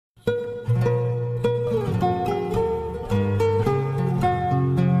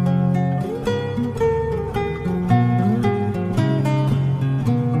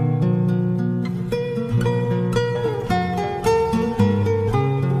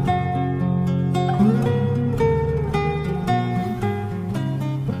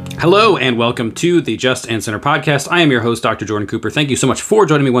Hello and welcome to the Just and Center podcast. I am your host, Dr. Jordan Cooper. Thank you so much for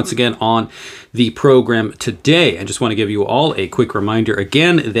joining me once again on the program today. I just want to give you all a quick reminder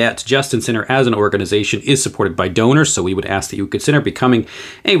again that Just and Center as an organization is supported by donors, so we would ask that you consider becoming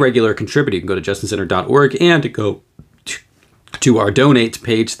a regular contributor. You can go to justandcenter.org and go to our donate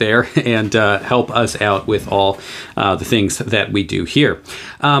page there and help us out with all the things that we do here.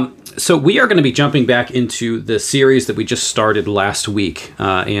 So we are going to be jumping back into the series that we just started last week.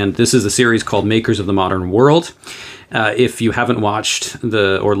 And this is a series called Makers of the Modern World. If you haven't watched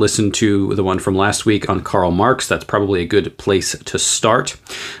or listened to the one from last week on Karl Marx, that's probably a good place to start.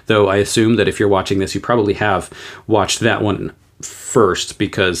 Though I assume that if you're watching this, you probably have watched that one first,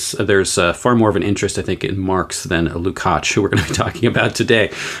 because there's far more of an interest, I think, in Marx than Lukács, who we're going to be talking about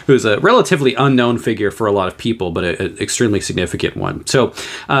today, who's a relatively unknown figure for a lot of people, but an extremely significant one. So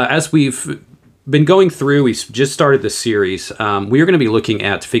as we've been going through, we've just started this series, we are going to be looking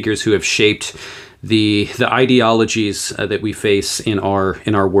at figures who have shaped the ideologies that we face in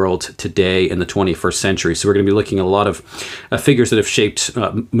our world today in the 21st century. So we're going to be looking at a lot of figures that have shaped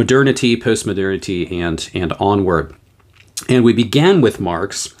modernity, postmodernity, and onward. And we began with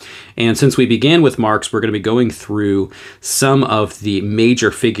Marx, and since we began with Marx, we're going to be going through some of the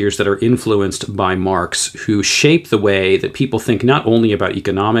major figures that are influenced by Marx, who shape the way that people think not only about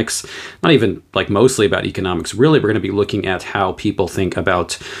economics, not even like mostly about economics. Really, we're going to be looking at how people think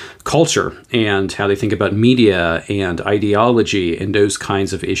about culture and how they think about media and ideology and those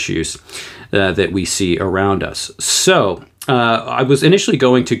kinds of issues that we see around us. So I was initially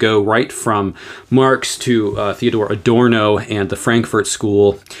going to go right from Marx to Theodor Adorno and the Frankfurt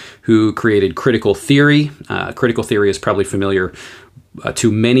School, who created critical theory. Critical theory is probably familiar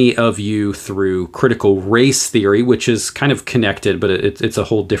to many of you through critical race theory, which is kind of connected, but it's a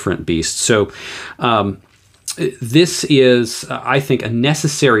whole different beast. So this is, I think, a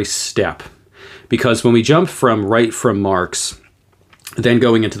necessary step, because when we jump right from Marx, then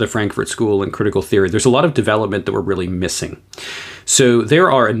going into the Frankfurt School and critical theory, there's a lot of development that we're really missing. So there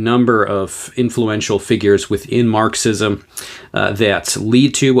are a number of influential figures within Marxism that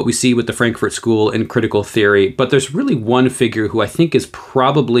lead to what we see with the Frankfurt School and critical theory, but there's really one figure who I think is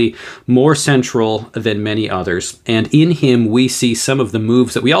probably more central than many others, and in him we see some of the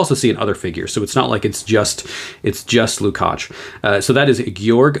moves that we also see in other figures. So it's not like it's just Lukács. So that is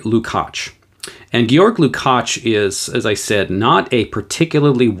Georg Lukács. And Georg Lukács is, as I said, not a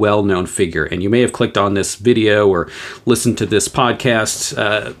particularly well-known figure. And you may have clicked on this video or listened to this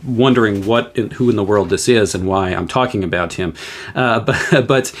podcast wondering who in the world this is and why I'm talking about him.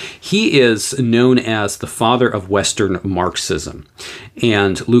 But he is known as the father of Western Marxism.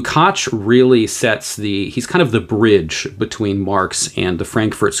 And Lukács really he's kind of the bridge between Marx and the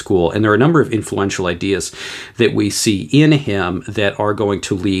Frankfurt School. And there are a number of influential ideas that we see in him that are going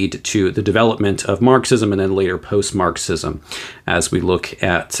to lead to the development of Marxism and then later post-Marxism as we look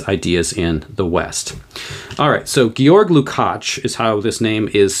at ideas in the West. All right, so Georg Lukács is how this name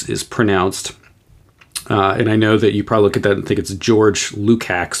is pronounced. And I know that you probably look at that and think it's George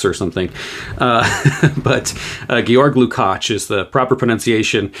Lukács or something. But Georg Lukács is the proper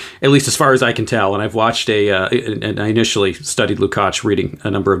pronunciation, at least as far as I can tell. And I've watched and I initially studied Lukács reading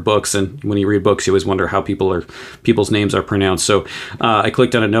a number of books. And when you read books, you always wonder how people's names are pronounced. So I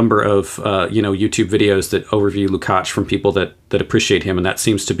clicked on a number of YouTube videos that overview Lukács from people that appreciate him. And that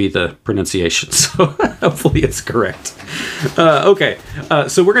seems to be the pronunciation. So hopefully it's correct. Okay,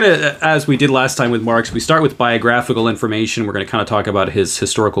 so we're going to, as we did last time with Marx, we start with biographical information. We're going to kind of talk about his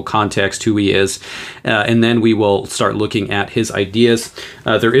historical context, who he is, and then we will start looking at his ideas.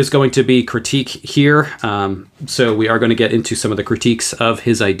 There is going to be critique here, so we are going to get into some of the critiques of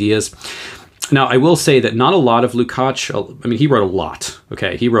his ideas. Now, I will say that not a lot of Lukács, I mean, he wrote a lot,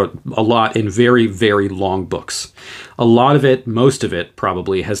 okay? He wrote a lot in very, very long books. A lot of it, most of it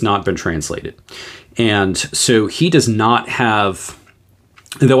probably, has not been translated. And so he does not have,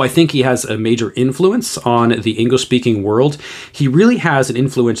 though I think he has a major influence on the English-speaking world, he really has an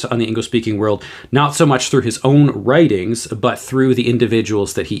influence on the English-speaking world, not so much through his own writings, but through the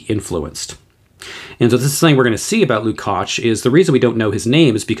individuals that he influenced. And so this is something we're going to see about Lukács is the reason we don't know his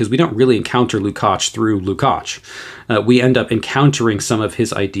name is because we don't really encounter Lukács through Lukács. We end up encountering some of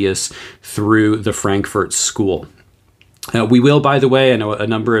his ideas through the Frankfurt School. We will, by the way, I know a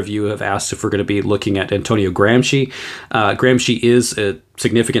number of you have asked if we're going to be looking at Antonio Gramsci. Gramsci is a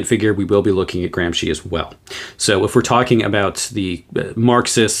significant figure. We will be looking at Gramsci as well. So if we're talking about the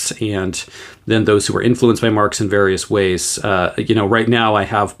Marxists and then those who were influenced by Marx in various ways, right now I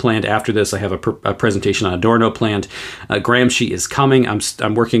have planned after this, I have a presentation on Adorno planned. Gramsci is coming.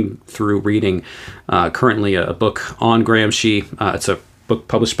 I'm working through reading currently a book on Gramsci. It's a book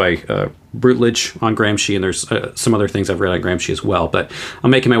published by Routledge on Gramsci, and there's some other things I've read on Gramsci as well. But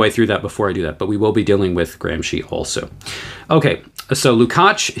I'm making my way through that before I do that. But we will be dealing with Gramsci also. Okay, so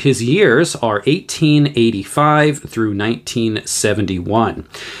Lukács, his years are 1885 through 1971.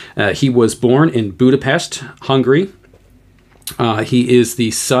 He was born in Budapest, Hungary. He is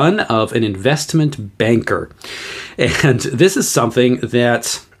the son of an investment banker. And this is something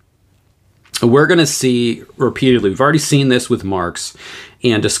that we're going to see repeatedly. We've already seen this with Marx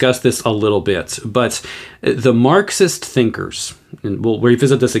and discussed this a little bit. But the Marxist thinkers, and we'll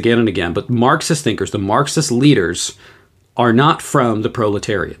revisit this again and again, but Marxist thinkers, the Marxist leaders, are not from the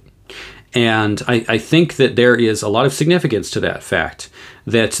proletariat. And I think that there is a lot of significance to that fact,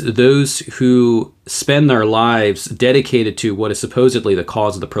 that those who spend their lives dedicated to what is supposedly the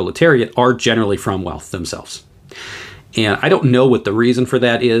cause of the proletariat are generally from wealth themselves. And I don't know what the reason for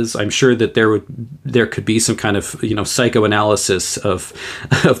that is. I'm sure that there could be some kind of psychoanalysis of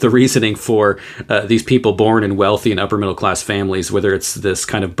the reasoning for these people born in wealthy and upper middle class families, whether it's this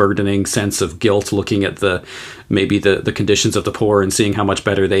kind of burdening sense of guilt looking at maybe the conditions of the poor and seeing how much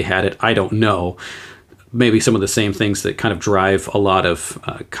better they had it. I don't know. Maybe some of the same things that kind of drive a lot of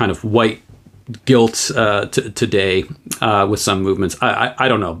kind of white guilt today with some movements. I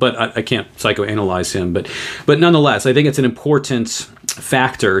don't know, but I can't psychoanalyze him. But nonetheless, I think it's an important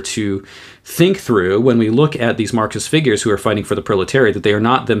factor to think through when we look at these Marxist figures who are fighting for the proletariat, that they are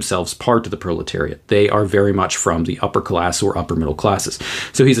not themselves part of the proletariat. They are very much from the upper class or upper middle classes.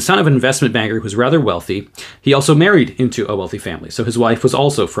 So he's the son of an investment banker who's rather wealthy. He also married into a wealthy family. So his wife was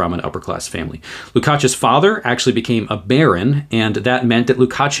also from an upper class family. Lukács's father actually became a baron, and that meant that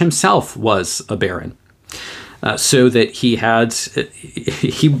Lukács himself was a baron. So that he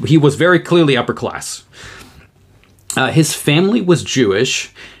was very clearly upper class. His family was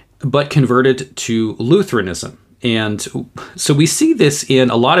Jewish, but converted to Lutheranism. And so we see this in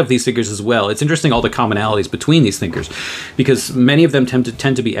a lot of these figures as well. It's interesting, all the commonalities between these thinkers, because many of them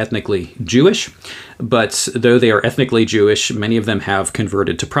tend to be ethnically Jewish, but though they are ethnically Jewish, many of them have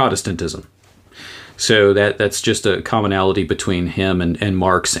converted to Protestantism. So that's just a commonality between him and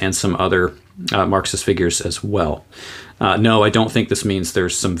Marx and some other Marxist figures as well. No, I don't think this means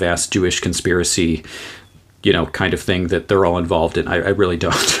there's some vast Jewish conspiracy kind of thing that they're all involved in. I really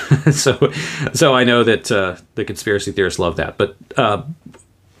don't. So I know that the conspiracy theorists love that, but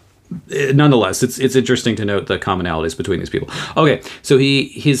nonetheless, it's interesting to note the commonalities between these people. Okay, so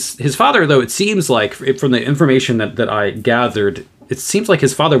his father, though, it seems like from the information that I gathered, it seems like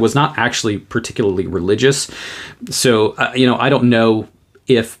his father was not actually particularly religious. So I don't know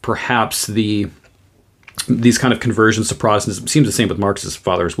if perhaps these kind of conversions to Protestantism, seems the same with Marx's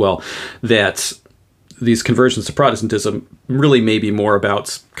father as well, that these conversions to Protestantism really may be more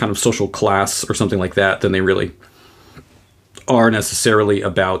about kind of social class or something like that than they really are necessarily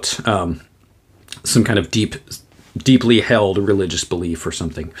about some kind of deeply held religious belief or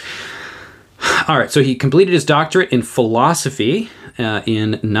something. All right, so he completed his doctorate in philosophy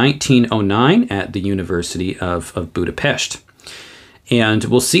in 1909 at the University of Budapest. And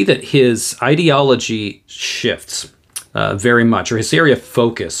we'll see that his ideology shifts very much, or his area of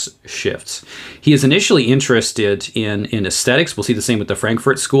focus shifts. He is initially interested in aesthetics. We'll see the same with the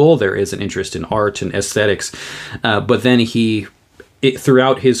Frankfurt School. There is an interest in art and aesthetics, but then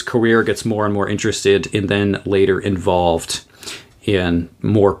throughout his career, gets more and more interested and then later involved in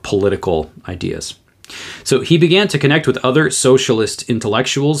more political ideas. So he began to connect with other socialist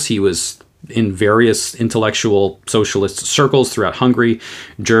intellectuals. He was in various intellectual socialist circles throughout Hungary,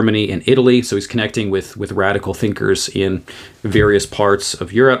 Germany, and Italy. So he's connecting with radical thinkers in various parts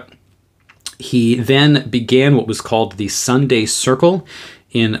of Europe. He then began what was called the Sunday Circle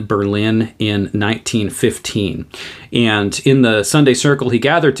in Berlin in 1915. And in the Sunday Circle, he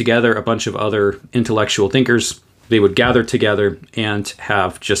gathered together a bunch of other intellectual thinkers. They would gather together and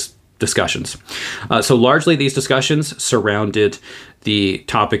have just discussions. So largely these discussions surrounded the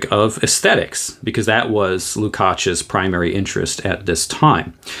topic of aesthetics, because that was Lukács's primary interest at this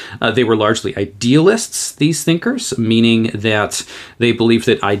time. They were largely idealists, these thinkers, meaning that they believed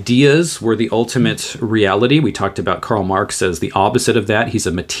that ideas were the ultimate reality. We talked about Karl Marx as the opposite of that. He's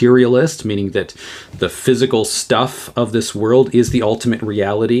a materialist, meaning that the physical stuff of this world is the ultimate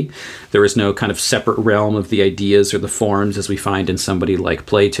reality. There is no kind of separate realm of the ideas or the forms as we find in somebody like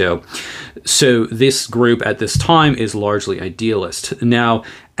Plato. So this group at this time is largely idealist. Now,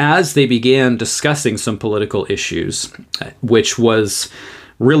 as they began discussing some political issues, which was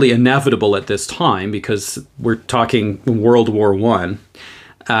really inevitable at this time because we're talking World War I,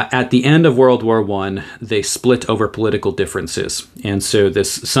 at the end of World War I, they split over political differences. And so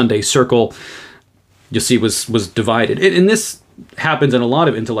this Sunday Circle, you see, was divided. And this happens in a lot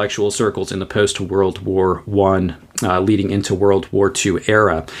of intellectual circles in the post-World War I, leading into World War II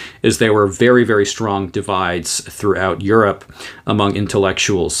era, is there were very, very strong divides throughout Europe among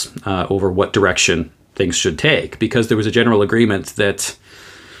intellectuals over what direction things should take, because there was a general agreement that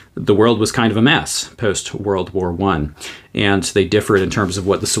the world was kind of a mess post-World War I, and they differed in terms of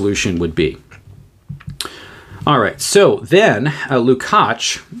what the solution would be. All right, so then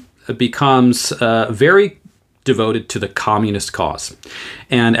Lukács becomes very devoted to the communist cause.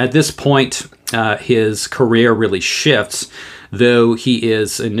 And at this point, his career really shifts, though he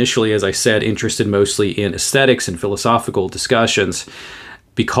is initially, as I said, interested mostly in aesthetics and philosophical discussions.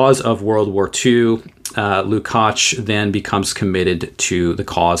 Because of World War II, Lukács then becomes committed to the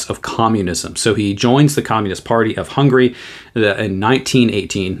cause of communism. So he joins the Communist Party of Hungary in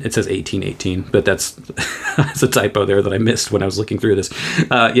 1918. It says 1818, but that's, that's a typo there that I missed when I was looking through this.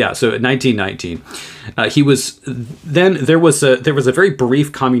 Yeah, so 1919. He was then there was a very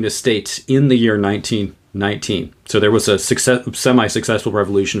brief communist state in the year 1919. So there was a semi-successful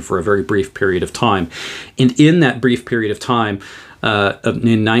revolution for a very brief period of time, and in that brief period of time,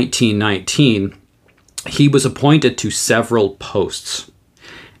 in 1919, he was appointed to several posts.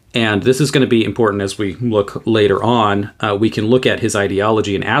 And this is going to be important as we look later on. We can look at his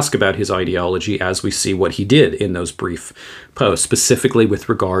ideology and ask about his ideology as we see what he did in those brief posts, specifically with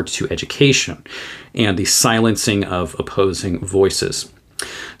regard to education and the silencing of opposing voices.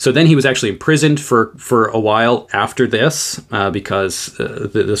 So then he was actually imprisoned for a while after this because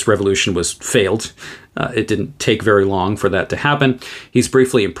this revolution was failed. It didn't take very long for that to happen. He's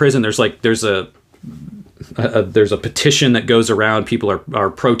briefly imprisoned. There's a petition that goes around. People are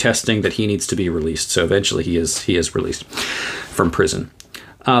protesting that he needs to be released. So eventually he is released from prison.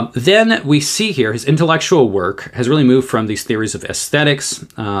 Then we see here his intellectual work has really moved from these theories of aesthetics,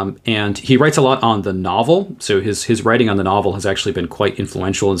 and he writes a lot on the novel. So his writing on the novel has actually been quite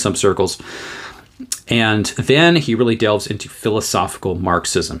influential in some circles. And then he really delves into philosophical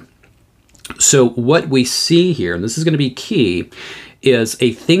Marxism. So what we see here, and this is going to be key, is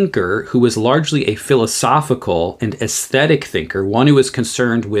a thinker who was largely a philosophical and aesthetic thinker, one who was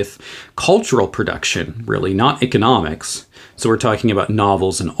concerned with cultural production, really, not economics. So we're talking about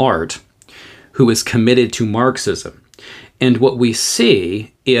novels and art, who is committed to Marxism. And what we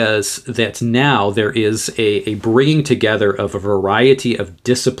see is that now there is a bringing together of a variety of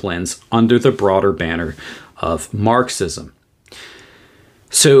disciplines under the broader banner of Marxism.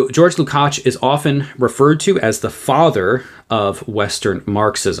 So George Lukács is often referred to as the father of Western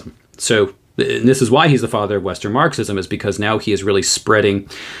Marxism. So this is why he's the father of Western Marxism, is because now he is really spreading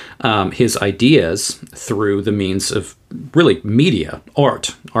his ideas through the means of really media,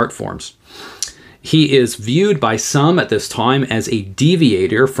 art forms. He is viewed by some at this time as a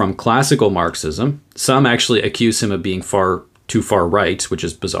deviator from classical Marxism. Some actually accuse him of being too far right, which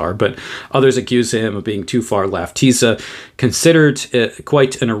is bizarre, but others accuse him of being too far left. He's considered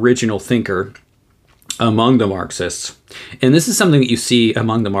quite an original thinker among the Marxists. And this is something that you see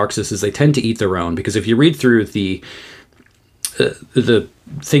among the Marxists, is they tend to eat their own, because if you read through the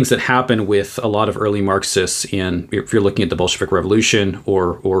things that happen with a lot of early Marxists, if you're looking at the Bolshevik Revolution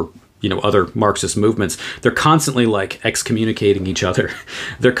or other Marxist movements, they're constantly like excommunicating each other.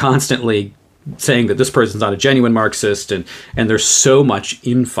 They're constantly saying that this person's not a genuine Marxist, and there's so much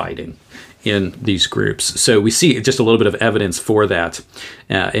infighting in these groups. So we see just a little bit of evidence for that.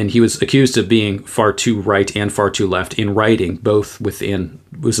 And he was accused of being far too right and far too left in writing, both within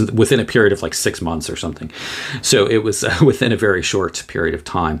a period of like 6 months or something. So it was within a very short period of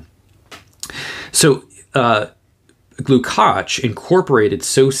time. So Lukács incorporated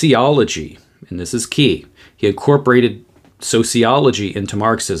sociology, and this is key. He incorporated sociology into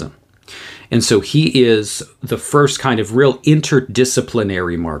Marxism. And so he is the first kind of real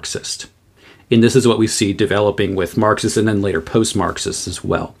interdisciplinary Marxist. And this is what we see developing with Marxists and then later post-Marxists as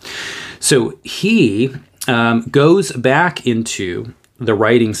well. So he goes back into the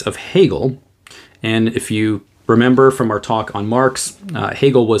writings of Hegel. And if you remember from our talk on Marx,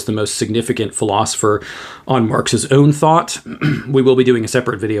 Hegel was the most significant philosopher on Marx's own thought. We will be doing a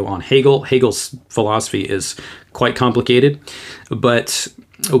separate video on Hegel. Hegel's philosophy is quite complicated, but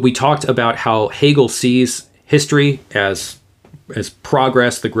we talked about how Hegel sees history as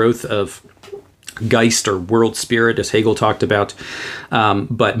progress, the growth of Geist or world spirit, as Hegel talked about.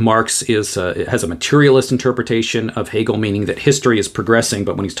 But Marx has a materialist interpretation of Hegel, meaning that history is progressing.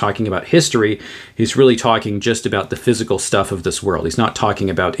 But when he's talking about history, he's really talking just about the physical stuff of this world. He's not talking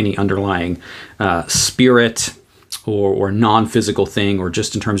about any underlying spirit or non-physical thing, or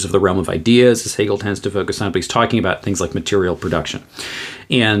just in terms of the realm of ideas, as Hegel tends to focus on, but he's talking about things like material production.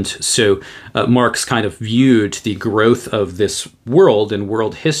 And so Marx kind of viewed the growth of this world and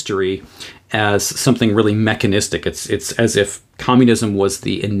world history as something really mechanistic. It's as if communism was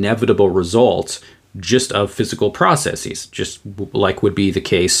the inevitable result just of physical processes, just like would be the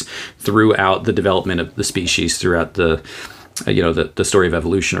case throughout the development of the species, throughout the story of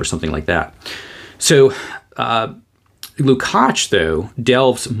evolution or something like that. So Lukács, though,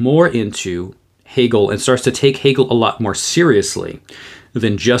 delves more into Hegel and starts to take Hegel a lot more seriously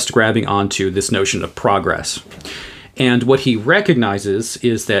than just grabbing onto this notion of progress. And what he recognizes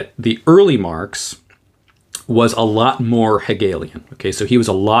is that the early Marx was a lot more Hegelian. Okay, so he was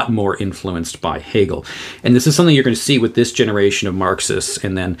a lot more influenced by Hegel. And this is something you're going to see with this generation of Marxists,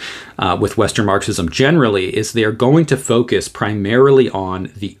 and then with Western Marxism generally, is they're going to focus primarily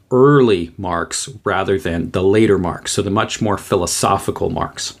on the early Marx rather than the later Marx, so the much more philosophical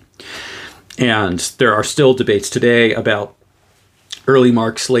Marx. And there are still debates today about early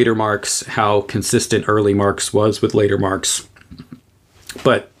Marx, later Marx, how consistent early Marx was with later Marx.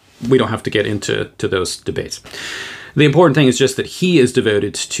 But we don't have to get into those debates. The important thing is just that he is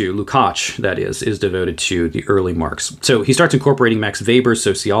devoted to, Lukács, that is devoted to the early Marx. So he starts incorporating Max Weber's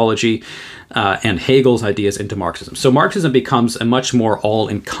sociology and Hegel's ideas into Marxism. So Marxism becomes a much more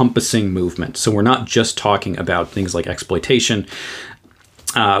all-encompassing movement. So we're not just talking about things like exploitation.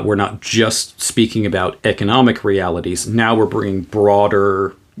 We're not just speaking about economic realities. Now we're bringing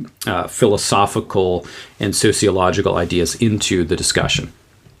broader philosophical and sociological ideas into the discussion.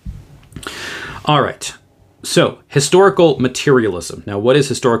 All right. So historical materialism. Now, what is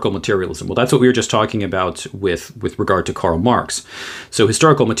historical materialism? Well, that's what we were just talking about with regard to Karl Marx. So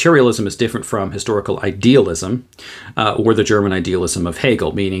historical materialism is different from historical idealism or the German idealism of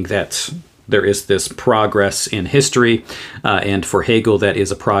Hegel, meaning that there is this progress in history, and for Hegel, that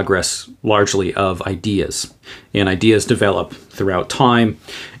is a progress largely of ideas. And ideas develop throughout time,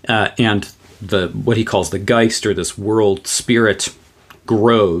 and what he calls the Geist, or this world spirit,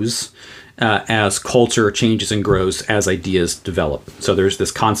 grows as culture changes and grows as ideas develop. So there's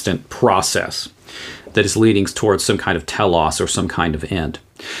this constant process that is leading towards some kind of telos or some kind of end.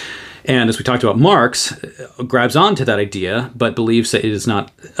 And as we talked about, Marx grabs onto that idea, but believes that it is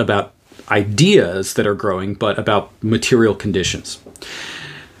not about ideas that are growing, but about material conditions.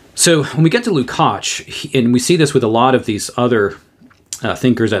 So when we get to Lukács, and we see this with a lot of these other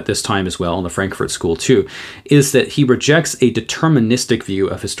thinkers at this time as well, in the Frankfurt School too, is that he rejects a deterministic view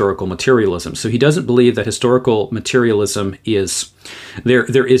of historical materialism. So he doesn't believe that historical materialism is, there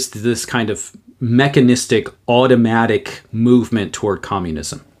is this kind of mechanistic, automatic movement toward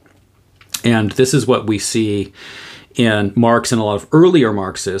communism. And this is what we see in Marx and a lot of earlier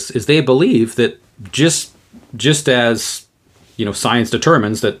Marxists, is they believe that just as, science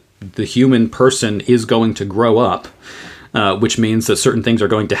determines that the human person is going to grow up, which means that certain things are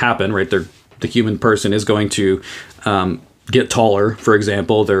going to happen, right? The human person is going to get taller, for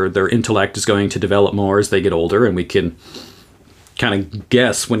example. Their intellect is going to develop more as they get older, and we can kind of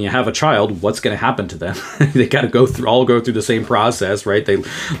guess when you have a child what's going to happen to them. They got to all go through the same process, right? They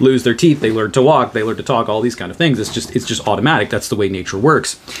lose their teeth, they learn to walk, they learn to talk, all these kind of things. It's just automatic. That's the way nature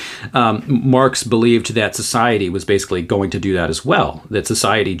works. Marx believed that society was basically going to do that as well. That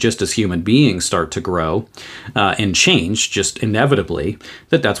society, just as human beings start to grow and change, just inevitably,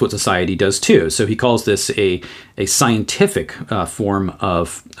 that's what society does too. So he calls this a scientific form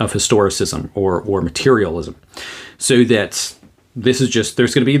of historicism or materialism. So that this is just,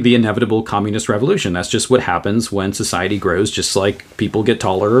 there's going to be the inevitable communist revolution. That's just what happens when society grows, just like people get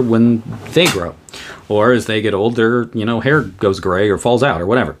taller when they grow. Or as they get older, hair goes gray or falls out or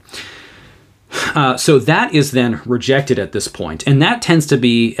whatever. So that is then rejected at this point. And that tends to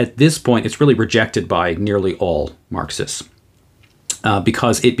be, at this point, it's really rejected by nearly all Marxists.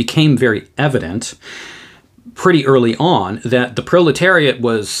 Because it became very evident pretty early on that the proletariat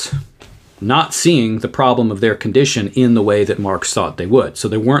was not seeing the problem of their condition in the way that Marx thought they would. So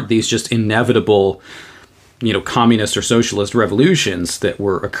there weren't these just inevitable, communist or socialist revolutions that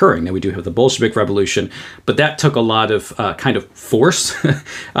were occurring. Now we do have the Bolshevik Revolution, but that took a lot of kind of force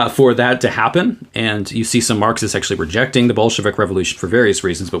for that to happen. And you see some Marxists actually rejecting the Bolshevik Revolution for various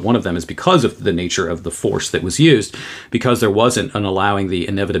reasons, but one of them is because of the nature of the force that was used, because there wasn't an allowing the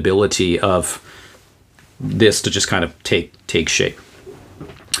inevitability of this to just kind of take shape.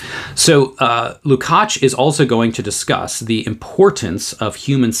 So Lukács is also going to discuss the importance of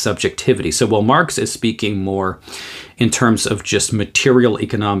human subjectivity. So while Marx is speaking more in terms of just material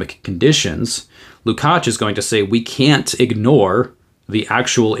economic conditions, Lukács is going to say we can't ignore the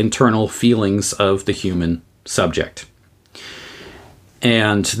actual internal feelings of the human subject.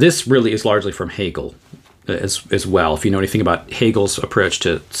 And this really is largely from Hegel as well, if you know anything about Hegel's approach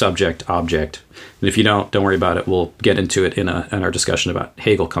to subject-object. And if you don't worry about it. We'll get into it in our discussion about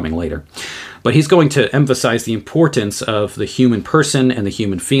Hegel coming later. But he's going to emphasize the importance of the human person and the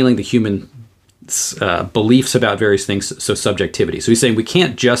human feeling, the human beliefs about various things, so subjectivity. So he's saying we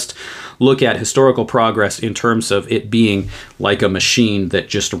can't just look at historical progress in terms of it being like a machine that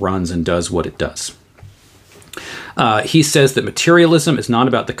just runs and does what it does. He says that materialism is not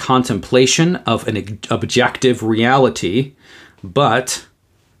about the contemplation of an objective reality, but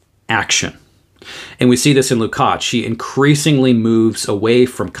action. And we see this in Lukács. He increasingly moves away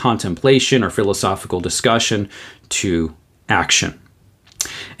from contemplation or philosophical discussion to action.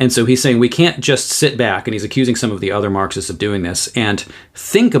 And so he's saying we can't just sit back, and he's accusing some of the other Marxists of doing this, and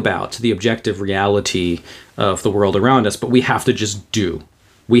think about the objective reality of the world around us, but we have to just do.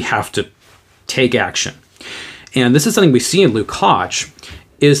 We have to take action. And this is something we see in Lukács,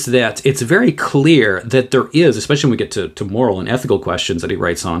 is that it's very clear that there is, especially when we get to moral and ethical questions that he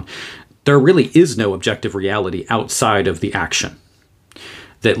writes on, there really is no objective reality outside of the action.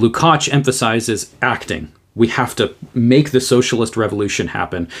 That Lukács emphasizes acting. We have to make the socialist revolution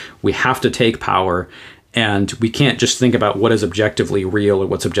happen. We have to take power, and we can't just think about what is objectively real or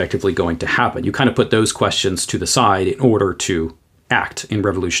what's objectively going to happen. You kind of put those questions to the side in order to act in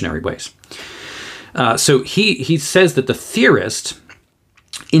revolutionary ways. So he says that the theorist,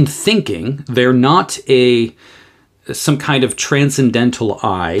 in thinking, they're not some kind of transcendental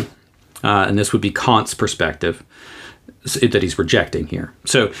I, and this would be Kant's perspective that he's rejecting here.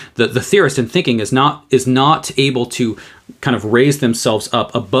 So the theorist in thinking is not able to kind of raise themselves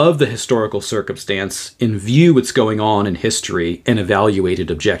up above the historical circumstance and view what's going on in history and evaluate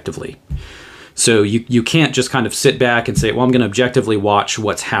it objectively. So you can't just kind of sit back and say, well, I'm going to objectively watch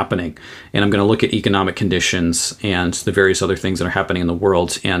what's happening, and I'm going to look at economic conditions and the various other things that are happening in the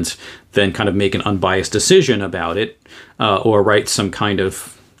world, and then kind of make an unbiased decision about it, or write some kind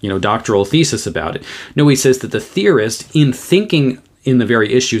of doctoral thesis about it. No, he says that the theorist, in thinking in the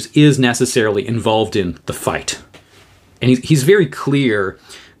very issues, is necessarily involved in the fight. And he's very clear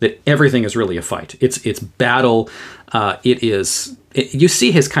that everything is really a fight. It's battle. You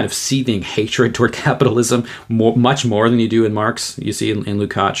see his kind of seething hatred toward capitalism much more than you do in Marx, you see in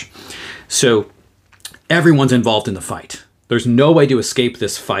Lukács. So everyone's involved in the fight. There's no way to escape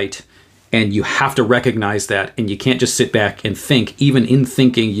this fight. And you have to recognize that, and you can't just sit back and think. Even in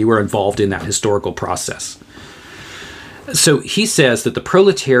thinking, you are involved in that historical process. So he says that the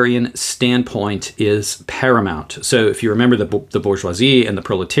proletarian standpoint is paramount. So if you remember the bourgeoisie and the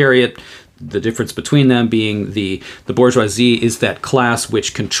proletariat, the difference between them being the bourgeoisie is that class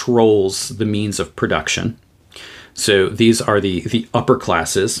which controls the means of production. So these are the upper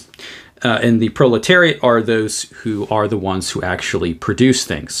classes. And the proletariat are those who are the ones who actually produce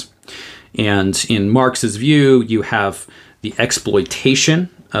things. And in Marx's view, you have the exploitation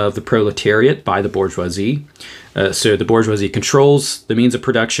of the proletariat by the bourgeoisie. So the bourgeoisie controls the means of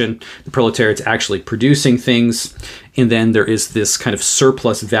production. The proletariat's actually producing things. And then there is this kind of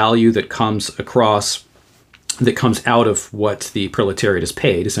surplus value that comes out of what the proletariat is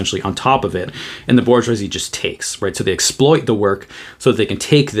paid, essentially on top of it. And the bourgeoisie just takes, right? So they exploit the work so that they can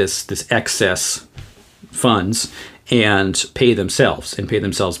take this excess funds and pay themselves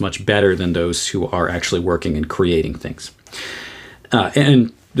much better than those who are actually working and creating things.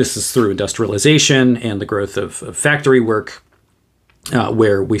 And this is through industrialization and the growth of factory work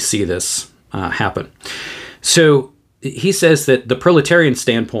where we see this happen. So he says that the proletarian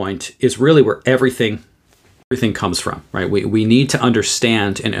standpoint is really where everything comes from, right? We need to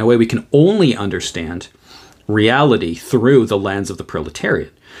understand, and in a way we can only understand reality through the lens of the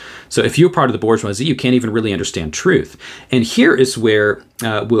proletariat. So if you're part of the bourgeoisie, you can't even really understand truth. And here is where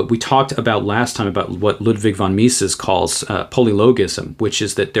we talked about last time about what Ludwig von Mises calls polylogism, which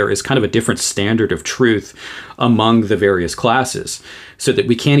is that there is kind of a different standard of truth among the various classes, so that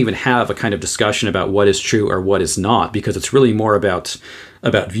we can't even have a kind of discussion about what is true or what is not, because it's really more about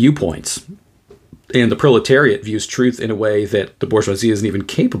viewpoints. And the proletariat views truth in a way that the bourgeoisie isn't even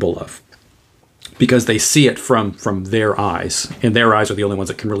capable of, because they see it from their eyes, and their eyes are the only ones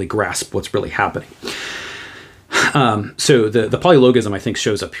that can really grasp what's really happening. So the polylogism, I think,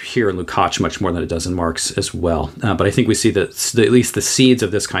 shows up here in Lukács much more than it does in Marx as well. But I think we see at least the seeds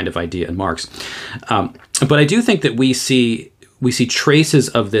of this kind of idea in Marx. But I do think that we see traces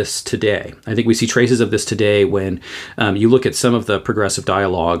of this today. I think we see traces of this today when you look at some of the progressive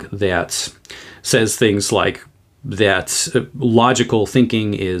dialogue that says things like that logical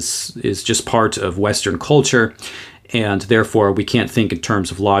thinking is just part of Western culture, And therefore, we can't think in terms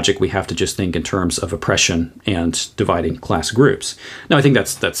of logic. We have to just think in terms of oppression and dividing class groups. Now, I think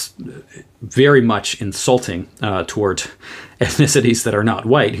that's very much insulting toward ethnicities that are not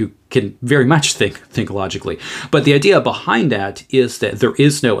white, who can very much think logically. But the idea behind that is that there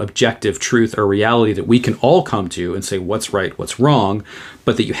is no objective truth or reality that we can all come to and say what's right, what's wrong,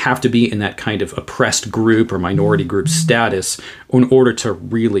 but that you have to be in that kind of oppressed group or minority group status in order to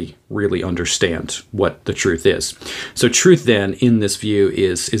really, really understand what the truth is. So truth then, in this view,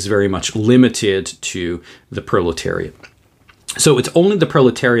 is very much limited to the proletariat. So it's only the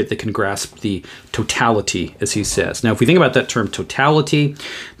proletariat that can grasp the totality, as he says. Now, if we think about that term totality,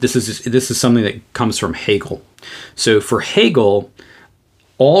 this is something that comes from Hegel. So for Hegel,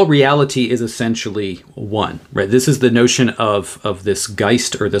 all reality is essentially one, right? This is the notion of this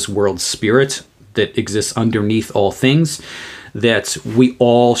Geist, or this world spirit that exists underneath all things, that we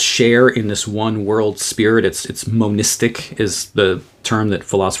all share in this one world spirit. It's monistic is the term that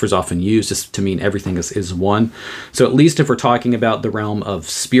philosophers often use, just to mean everything is one. So at least if we're talking about the realm of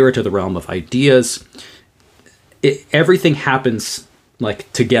spirit or the realm of ideas, everything happens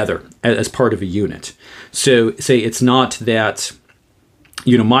like together as part of a unit. So say it's not that,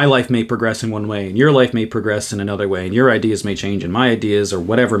 you know, my life may progress in one way and your life may progress in another way, and your ideas may change and my ideas or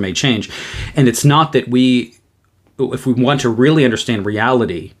whatever may change. And it's not that if we want to really understand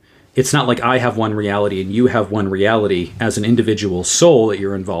reality, it's not like I have one reality and you have one reality as an individual soul that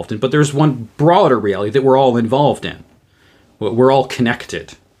you're involved in, but there's one broader reality that we're all involved in. We're all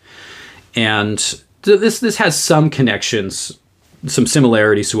connected. And this has some connections, some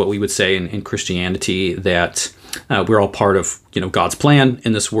similarities to what we would say in Christianity, that we're all part of, you know, God's plan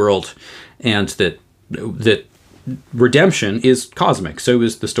in this world, and that redemption is cosmic. So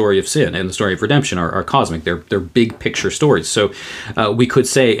is the story of sin and the story of redemption are cosmic. They're big picture stories. So we could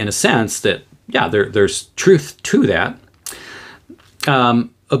say, in a sense, that yeah, there's truth to that.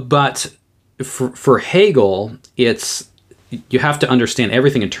 But for Hegel, you have to understand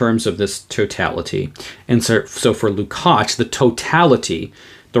everything in terms of this totality. And so for Lukács, the totality,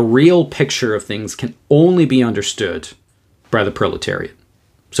 the real picture of things, can only be understood by the proletariat.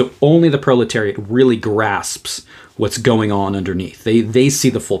 So only the proletariat really grasps what's going on underneath. They see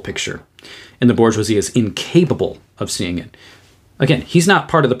the full picture, and the bourgeoisie is incapable of seeing it. Again, he's not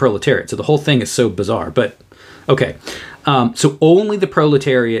part of the proletariat, so the whole thing is so bizarre. But okay, so only the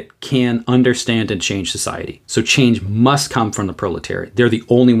proletariat can understand and change society. So change must come from the proletariat. They're the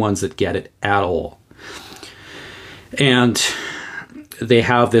only ones that get it at all. And they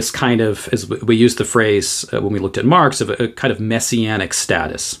have this kind of, as we used the phrase when we looked at Marx, of a kind of messianic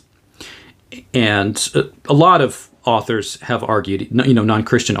status. And a lot of authors have argued, you know,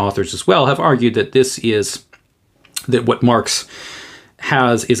 non-Christian authors as well, have argued that that what Marx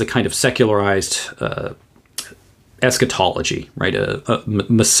has is a kind of secularized eschatology, right? A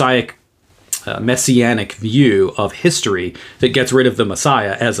messianic view of history that gets rid of the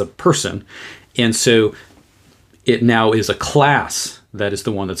Messiah as a person. And so it now is a class that is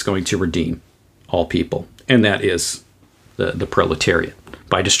the one that's going to redeem all people. And that is the proletariat,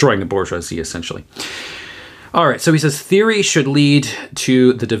 by destroying the bourgeoisie, essentially. All right, so he says theory should lead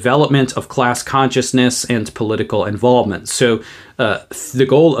to the development of class consciousness and political involvement. So the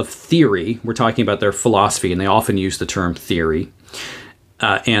goal of theory, we're talking about their philosophy, and they often use the term theory.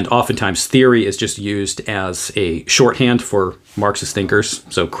 And oftentimes theory is just used as a shorthand for Marxist thinkers.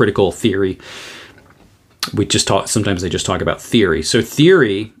 So critical theory. Sometimes they just talk about theory. So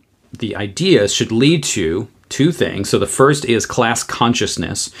theory, the ideas should lead to two things. So the first is class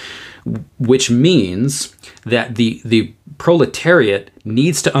consciousness, which means that the proletariat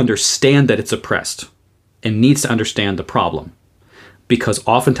needs to understand that it's oppressed and needs to understand the problem, because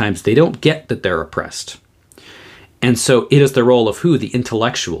oftentimes they don't get that they're oppressed. And so it is the role of who? The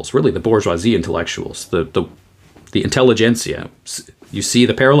intellectuals, really the bourgeoisie intellectuals, the intelligentsia. You see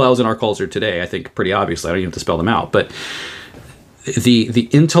the parallels in our culture today, I think, pretty obviously. I don't even have to spell them out. But the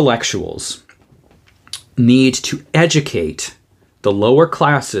intellectuals need to educate the lower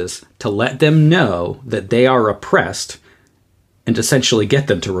classes to let them know that they are oppressed and essentially get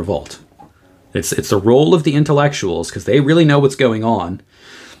them to revolt. It's the role of the intellectuals, because they really know what's going on,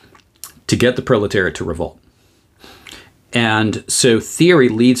 to get the proletariat to revolt. And so theory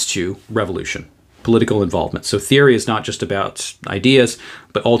leads to revolution, political involvement. So theory is not just about ideas,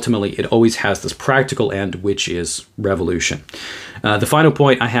 but ultimately it always has this practical end, which is revolution. The final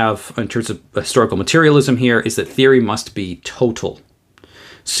point I have in terms of historical materialism here is that theory must be total.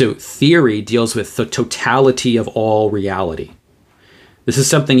 So theory deals with the totality of all reality. This is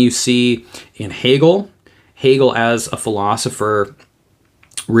something you see in Hegel. Hegel, as a philosopher,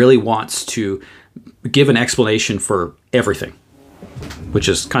 really wants to give an explanation for everything, which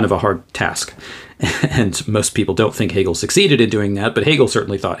is kind of a hard task. And most people don't think Hegel succeeded in doing that, but Hegel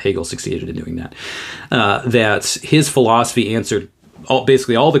certainly thought Hegel succeeded in doing that. That his philosophy answered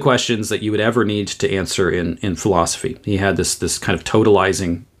basically all the questions that you would ever need to answer in philosophy. He had this kind of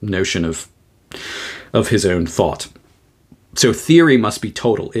totalizing notion of his own thought. So theory must be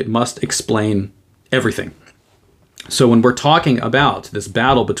total. It must explain everything. So when we're talking about this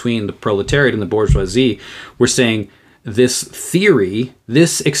battle between the proletariat and the bourgeoisie, we're saying this theory,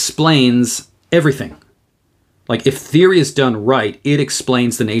 this explains everything. Like if theory is done right, it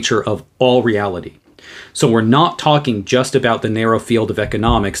explains the nature of all reality. So we're not talking just about the narrow field of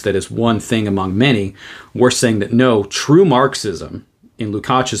economics that is one thing among many. We're saying that no, true Marxism, in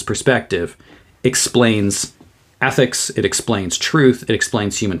Lukács's perspective, explains ethics, it explains truth, it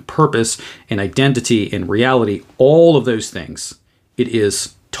explains human purpose and identity and reality, all of those things. It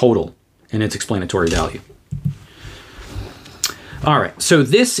is total in its explanatory value. All right, so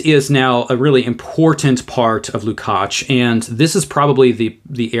this is now a really important part of Lukács, and this is probably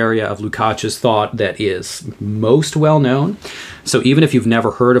the area of Lukács's thought that is most well known. So even if you've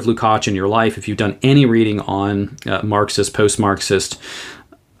never heard of Lukács in your life, if you've done any reading on Marxist, post-Marxist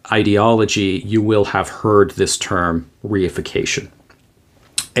ideology, you will have heard this term reification.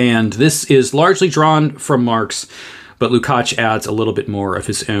 And this is largely drawn from Marx, but Lukács adds a little bit more of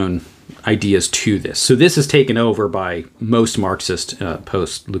his own ideas to this. So this is taken over by most Marxist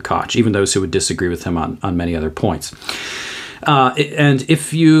post-Lukács, even those who would disagree with him on many other points. And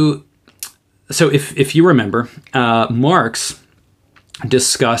if you remember, Marx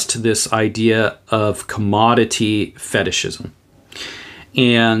discussed this idea of commodity fetishism.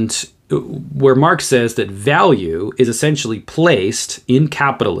 And where Marx says that value is essentially placed in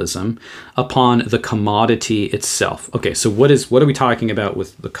capitalism upon the commodity itself. Okay, so what are we talking about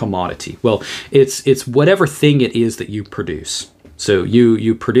with the commodity? Well, it's whatever thing it is that you produce. So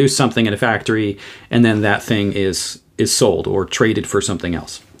you produce something in a factory, and then that thing is sold or traded for something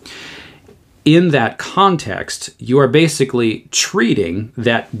else. In that context, you are basically treating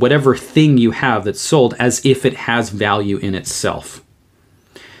that whatever thing you have that's sold as if it has value in itself.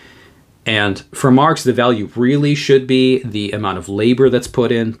 And for Marx, the value really should be the amount of labor that's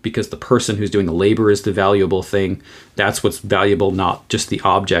put in, because the person who's doing the labor is the valuable thing. That's what's valuable, not just the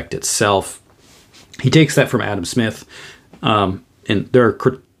object itself. He takes that from Adam Smith, and there are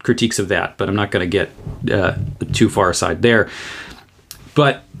critiques of that, but I'm not going to get too far aside there.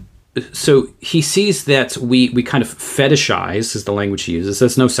 But so he sees that we kind of fetishize, is the language he uses.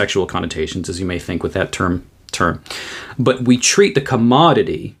 There's no sexual connotations, as you may think with that term. But we treat the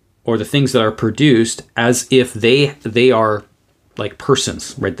commodity, or the things that are produced, as if they are like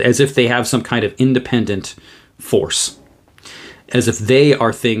persons, right? As if they have some kind of independent force, as if they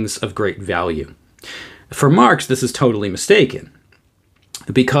are things of great value. For Marx, this is totally mistaken,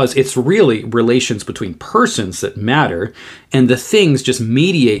 because it's really relations between persons that matter, and the things just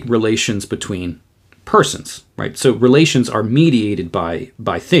mediate relations between persons, right? So relations are mediated by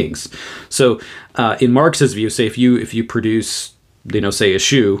things. So in Marx's view, say if you produce, say a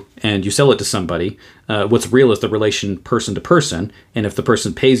shoe, and you sell it to somebody, what's real is the relation person to person. And if the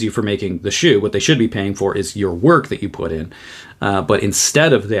person pays you for making the shoe, what they should be paying for is your work that you put in. But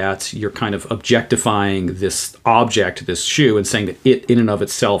instead of that, you're kind of objectifying this object, this shoe, and saying that it in and of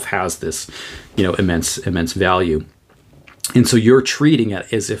itself has this, immense value. And so you're treating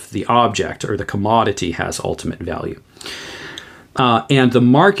it as if the object or the commodity has ultimate value. And the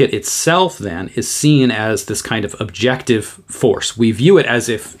market itself then is seen as this kind of objective force. We view it as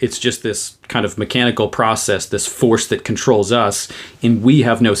if it's just this kind of mechanical process, this force that controls us, and we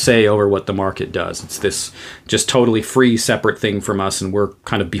have no say over what the market does. It's this just totally free, separate thing from us, and we're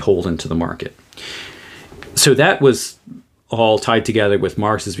kind of beholden to the market. So that was all tied together with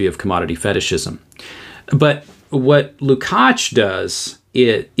Marx's view of commodity fetishism. But what Lukács does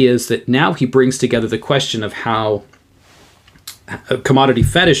is that now he brings together the question of how commodity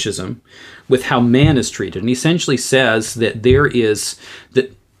fetishism with how man is treated, and he essentially says that there is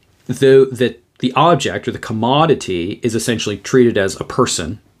that the object or the commodity is essentially treated as a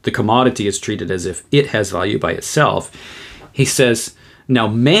person. The commodity is treated as if it has value by itself. He says now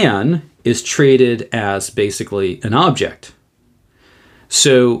man is treated as basically an object.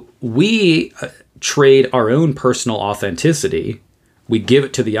 So we trade our own personal authenticity, we give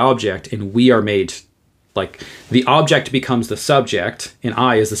it to the object, and we are made, like, the object becomes the subject, and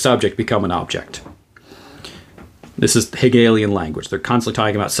I, as the subject, become an object. This is Hegelian language. They're constantly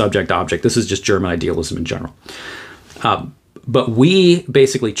talking about subject-object. This is just German idealism in general. But we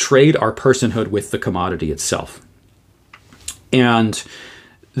basically trade our personhood with the commodity itself. And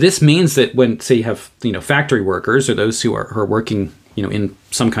this means that when, say, you have, factory workers or those who are working, in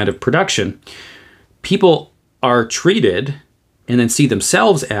some kind of production, people are treated and then see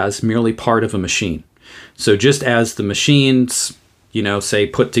themselves as merely part of a machine. So just as the machines, say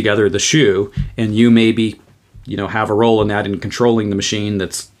put together the shoe, and you maybe, have a role in that in controlling the machine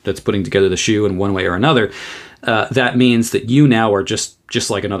that's putting together the shoe in one way or another, that means that you now are just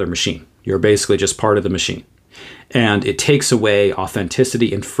like another machine. You're basically just part of the machine. And it takes away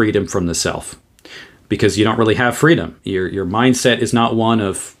authenticity and freedom from the self, because you don't really have freedom. Your mindset is not one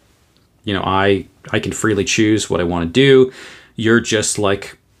of, I can freely choose what I want to do. You're just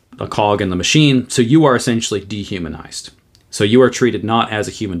like a cog in the machine. So you are essentially dehumanized. So you are treated not as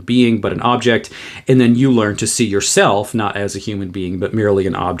a human being, but an object. And then you learn to see yourself not as a human being, but merely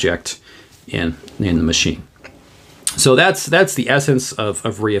an object in the machine. So that's the essence of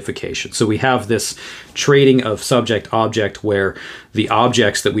reification. So we have this trading of subject-object, where the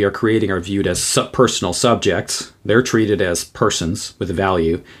objects that we are creating are viewed as personal subjects. They're treated as persons with a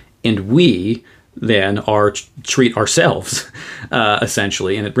value. And we then treat ourselves,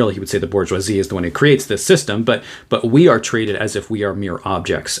 essentially, and he would say the bourgeoisie is the one who creates this system, but we are treated as if we are mere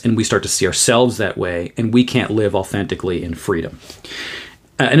objects, and we start to see ourselves that way, and we can't live authentically in freedom.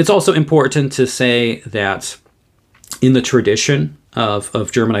 And it's also important to say that in the tradition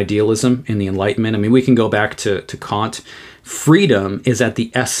of German idealism in the Enlightenment, we can go back to Kant, freedom is at the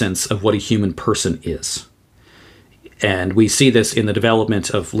essence of what a human person is. And we see this in the development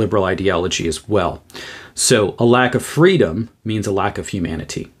of liberal ideology as well. So a lack of freedom means a lack of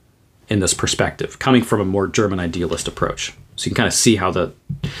humanity in this perspective, coming from a more German idealist approach. So you can kind of see how the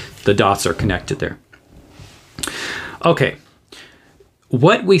dots are connected there. Okay,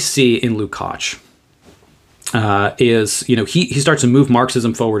 what we see in Lukács is, he starts to move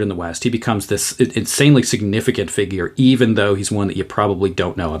Marxism forward in the West. He becomes this insanely significant figure, even though he's one that you probably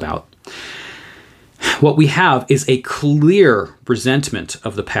don't know about. What we have is a clear resentment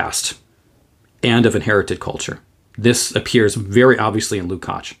of the past and of inherited culture. This appears very obviously in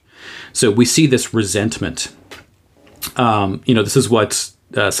Lukács. So we see this resentment. This is what,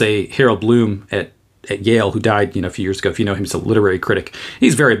 say, Harold Bloom at Yale, who died, a few years ago. If you know him, he's a literary critic.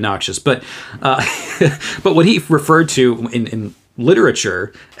 He's very obnoxious, but what he referred to in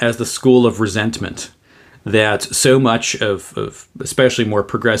literature as the school of resentment, that so much of especially more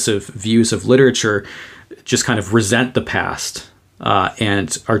progressive views of literature just kind of resent the past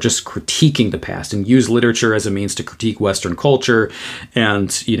and are just critiquing the past, and use literature as a means to critique Western culture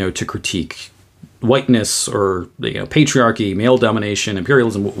and, to critique whiteness or, patriarchy, male domination,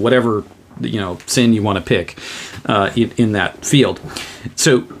 imperialism, whatever, sin you want to pick in that field.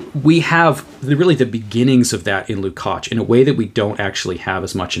 So we have really the beginnings of that in Lukács in a way that we don't actually have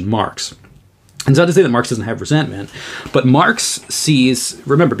as much in Marx. And it's not to say that Marx doesn't have resentment, but Marx sees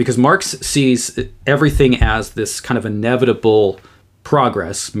everything as this kind of inevitable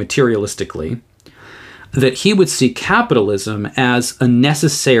progress materialistically, that he would see capitalism as a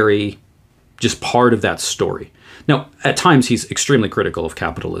necessary just part of that story. Now, at times he's extremely critical of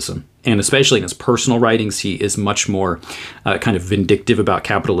capitalism, and especially in his personal writings, he is much more kind of vindictive about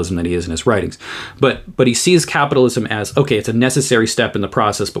capitalism than he is in his writings. But he sees capitalism as, okay, it's a necessary step in the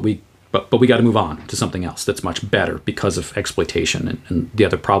process, but we got to move on to something else that's much better because of exploitation and the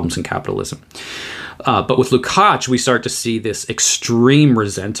other problems in capitalism. But with Lukács, we start to see this extreme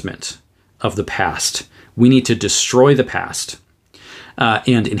resentment of the past. We need to destroy the past.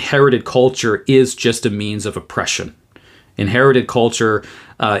 And inherited culture is just a means of oppression. Inherited culture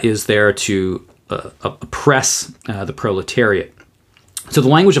is there to oppress the proletariat. So the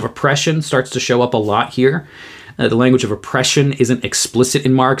language of oppression starts to show up a lot here. The language of oppression isn't explicit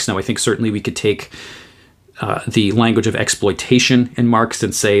in Marx. Now, I think certainly we could take the language of exploitation in Marx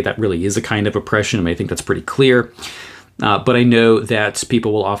and say that really is a kind of oppression. I think that's pretty clear. But I know that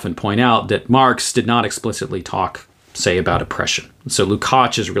people will often point out that Marx did not explicitly talk, say, about oppression. So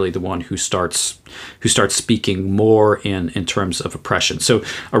Lukács is really the one who starts speaking more in terms of oppression. So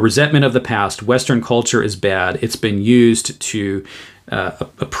a resentment of the past. Western culture is bad. It's been used to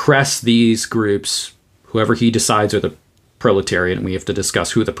oppress these groups, whoever he decides are the proletariat, and we have to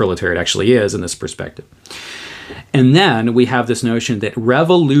discuss who the proletariat actually is in this perspective. And then we have this notion that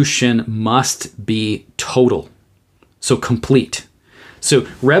revolution must be total, so complete. So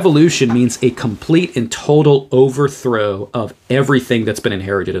revolution means a complete and total overthrow of everything that's been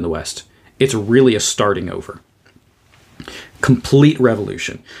inherited in the West. It's really a starting over. Complete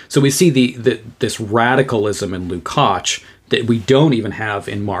revolution. So we see this radicalism in Lukács that we don't even have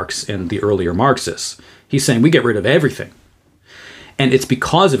in Marx and the earlier Marxists. He's saying we get rid of everything. And it's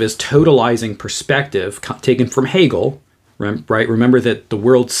because of his totalizing perspective taken from Hegel, right? Remember that the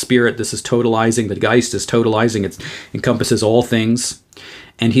world spirit, this is totalizing, the Geist is totalizing, it encompasses all things.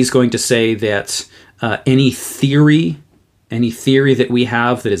 And he's going to say that any theory that we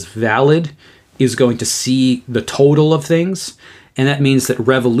have that is valid is going to see the total of things. And that means that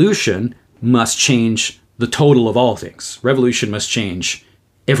revolution must change the total of all things. Revolution must change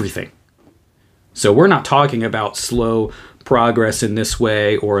everything. So we're not talking about slow progress in this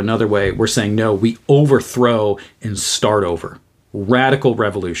way or another way. We're saying, no, we overthrow and start over. Radical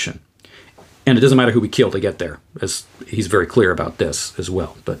revolution. And it doesn't matter who we kill to get there, as he's very clear about this as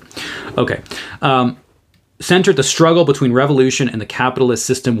well. But okay. Centered the struggle between revolution and the capitalist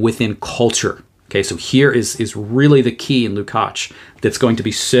system within culture. Okay, so here is really the key in Lukács that's going to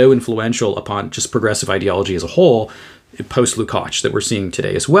be so influential upon just progressive ideology as a whole, post-Lukács, that we're seeing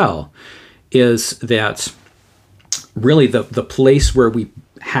today as well, is that really the place where we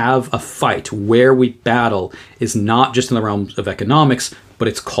have a fight, where we battle, is not just in the realm of economics, but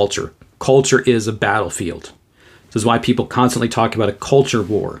it's culture. Culture is a battlefield. This is why people constantly talk about a culture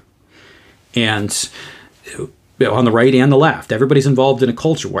war. And on the right and the left, everybody's involved in a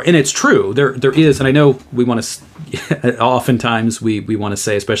culture war. And it's true. There is, and I know we want to, oftentimes we want to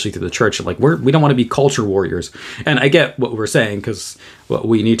say, especially through the church, like we don't want to be culture warriors. And I get what we're saying, because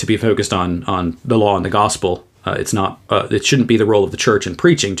we need to be focused on the law and the gospel. It's not, it shouldn't be the role of the church in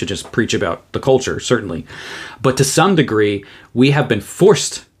preaching to just preach about the culture, certainly. But to some degree, we have been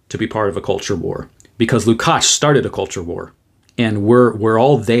forced to be part of a culture war because Lukács started a culture war. And we're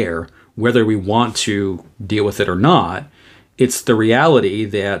all there, whether we want to deal with it or not. It's the reality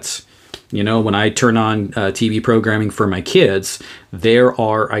that, when I turn on TV programming for my kids, there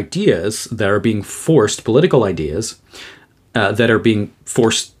are ideas that are being forced, political ideas, that are being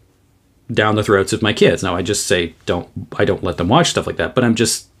forced down the throats of my kids. Now, I just say, I don't let them watch stuff like that, but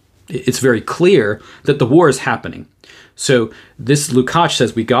it's very clear that the war is happening. So this Lukács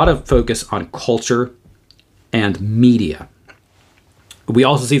says we got to focus on culture and media. We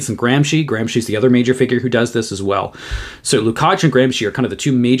also see this in Gramsci. Gramsci's the other major figure who does this as well. So Lukács and Gramsci are kind of the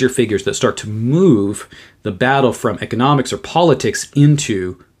two major figures that start to move the battle from economics or politics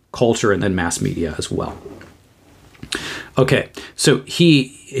into culture and then mass media as well. Okay, so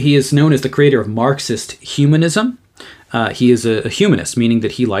he is known as the creator of Marxist humanism. He is a humanist, meaning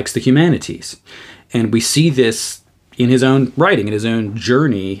that he likes the humanities. And we see this in his own writing, in his own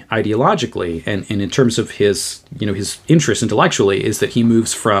journey ideologically, and in terms of his interest intellectually, is that he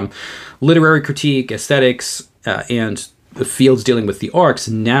moves from literary critique, aesthetics, and the fields dealing with the arts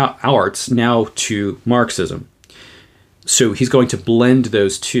now to Marxism. So he's going to blend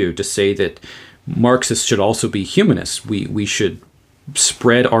those two to say that Marxists should also be humanists. We should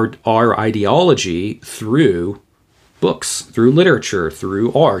spread our ideology through books, through literature,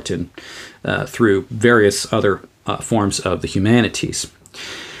 through art, and through various other forms of the humanities.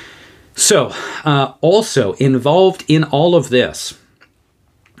 So, also involved in all of this,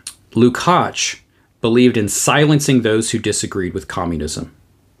 Lukács believed in silencing those who disagreed with communism.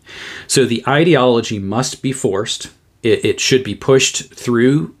 So the ideology must be forced. It should be pushed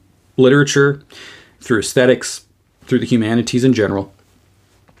through literature, through aesthetics, through the humanities in general,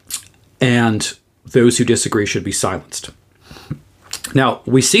 and those who disagree should be silenced. Now,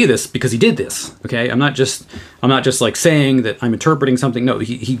 we see this because he did this, okay? I'm not just like saying that I'm interpreting something. No,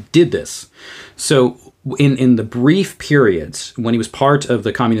 he did this. So in the brief periods when he was part of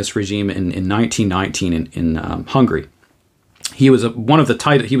the communist regime in 1919 in Hungary, he was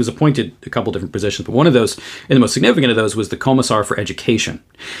he was appointed a couple different positions, but one of those, and the most significant of those, was the Commissar for Education.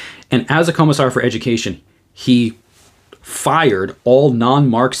 And as a Commissar for Education, he fired all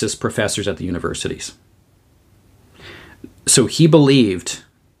non-Marxist professors at the universities. So he believed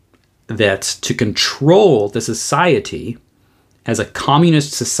that to control the society as a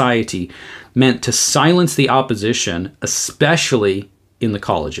communist society meant to silence the opposition, especially in the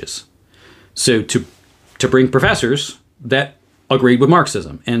colleges. So to bring professors that agreed with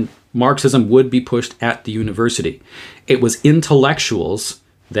Marxism, and Marxism would be pushed at the university. It was intellectuals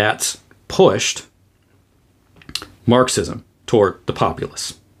that pushed Marxism toward the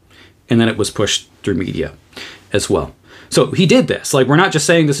populace. And then it was pushed through media as well. So he did this. Like, we're not just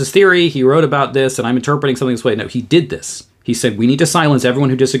saying this is theory, he wrote about this, and I'm interpreting something this way. No, he did this. He said, we need to silence everyone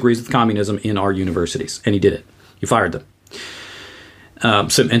who disagrees with communism in our universities. And he did it. He fired them.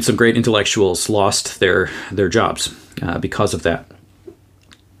 Some great intellectuals lost their jobs because of that.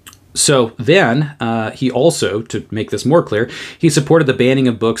 So then he also, to make this more clear, he supported the banning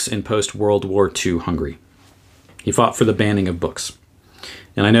of books in post-World War II Hungary. He fought for the banning of books.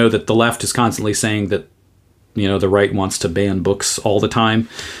 And I know that the left is constantly saying that, the right wants to ban books all the time,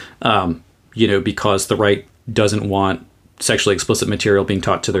 because the right doesn't want sexually explicit material being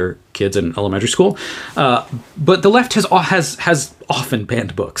taught to their kids in elementary school. But the left has often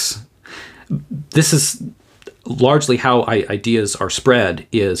banned books. This is largely how ideas are spread,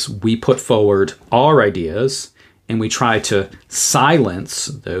 is we put forward our ideas and we try to silence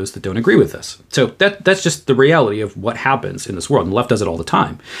those that don't agree with us. So that's just the reality of what happens in this world. And the left does it all the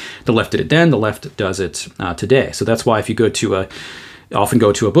time. The left did it then, the left does it today. So that's why if you often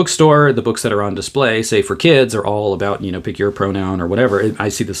go to a bookstore, the books that are on display, say for kids, are all about, pick your pronoun or whatever. I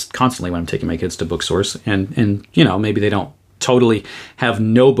see this constantly when I'm taking my kids to bookstores. And maybe they don't totally have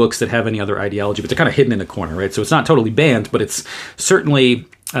no books that have any other ideology, but they're kind of hidden in a corner, right? So it's not totally banned, but it's certainly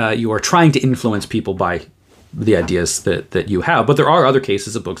you are trying to influence people by the ideas that you have. But there are other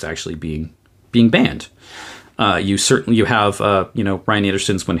cases of books actually being banned. You have Ryan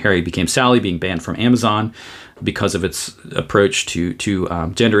Anderson's When Harry Became Sally being banned from Amazon because of its approach to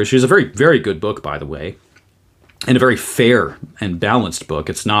gender issues. A very, very good book, by the way, and a very fair and balanced book.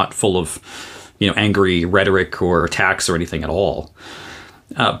 It's not full of angry rhetoric or attacks or anything at all.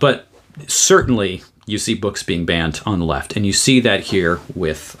 But certainly you see books being banned on the left, and you see that here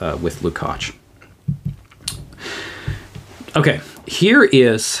with Lukács. Okay,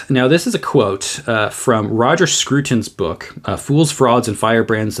 this is a quote from Roger Scruton's book, Fools, Frauds, and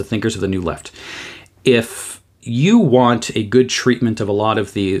Firebrands, The Thinkers of the New Left. If you want a good treatment of a lot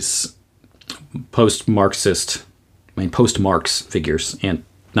of these post-Marx figures, and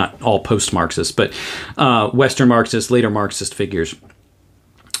not all post-Marxist, but Western Marxist, later Marxist figures,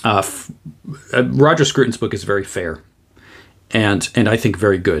 Roger Scruton's book is very fair and I think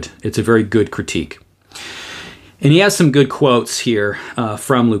very good. It's a very good critique. And he has some good quotes here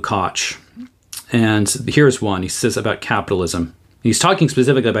from Lukács. And here's one. He says about capitalism. He's talking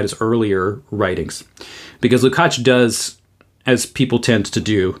specifically about his earlier writings, because Lukács does, as people tend to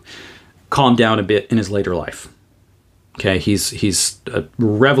do, calm down a bit in his later life. Okay, he's a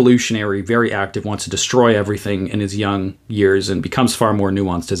revolutionary, very active, wants to destroy everything in his young years, and becomes far more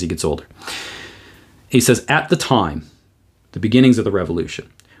nuanced as he gets older. He says, at the time, the beginnings of the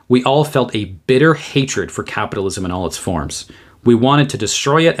revolution, we all felt a bitter hatred for capitalism in all its forms. We wanted to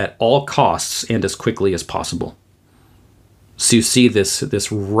destroy it at all costs and as quickly as possible. So you see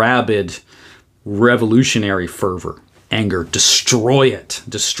this rabid revolutionary fervor, anger, destroy it,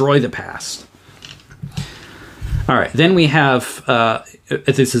 destroy the past. All right, then we have,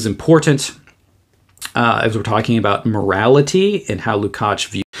 this is important as we're talking about morality and how Lukács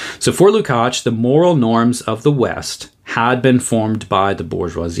views. So for Lukács, the moral norms of the West had been formed by the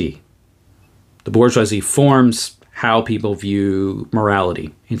bourgeoisie. The bourgeoisie forms how people view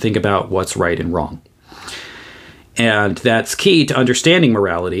morality and think about what's right and wrong. And that's key to understanding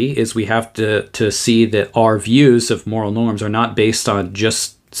morality, is we have to see that our views of moral norms are not based on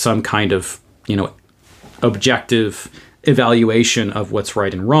just some kind of, objective evaluation of what's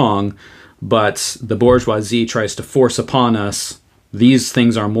right and wrong, but the bourgeoisie tries to force upon us these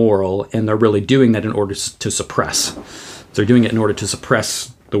things are moral, and they're really doing that in order to suppress. They're doing it in order to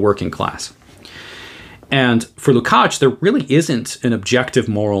suppress the working class. And for Lukács, there really isn't an objective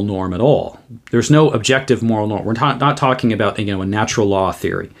moral norm at all. There's no objective moral norm. We're not talking about a natural law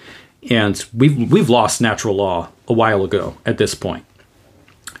theory. And we've lost natural law a while ago at this point.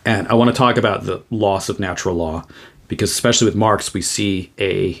 And I want to talk about the loss of natural law, because especially with Marx, we see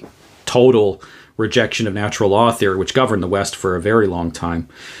a total rejection of natural law theory, which governed the West for a very long time,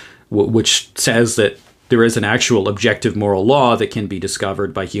 which says that there is an actual objective moral law that can be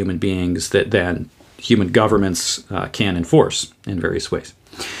discovered by human beings that then human governments can enforce in various ways.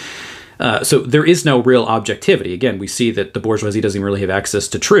 So there is no real objectivity. Again, we see that the bourgeoisie doesn't really have access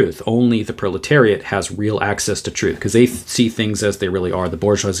to truth. Only the proletariat has real access to truth, because they see things as they really are. The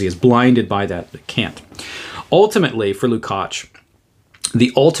bourgeoisie is blinded by that. They can't. Ultimately, for Lukács,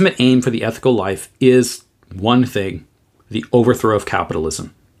 the ultimate aim for the ethical life is one thing: the overthrow of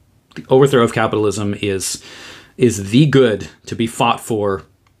capitalism. The overthrow of capitalism is the good to be fought for,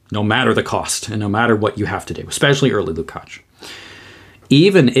 no matter the cost and no matter what you have to do, especially early Lukács.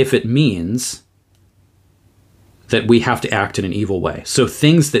 Even if it means that we have to act in an evil way. So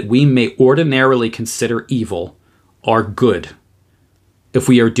things that we may ordinarily consider evil are good if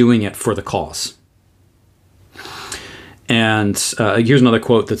we are doing it for the cause. And here's another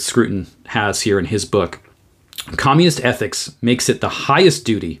quote that Scruton has here in his book. Communist ethics makes it the highest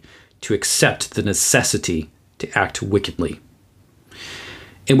duty to accept the necessity to act wickedly.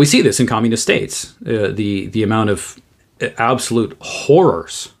 And we see this in communist states, the amount of absolute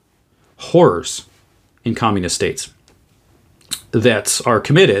horrors in communist states that are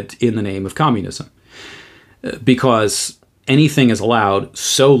committed in the name of communism. Because anything is allowed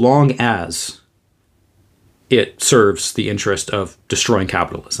so long as it serves the interest of destroying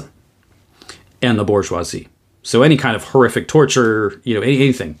capitalism and the bourgeoisie. So any kind of horrific torture,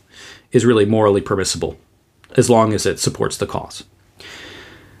 anything is really morally permissible as long as it supports the cause.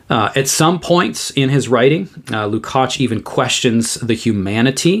 At some points in his writing, Lukács even questions the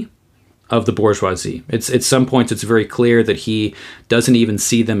humanity of the bourgeoisie. At some points, it's very clear that he doesn't even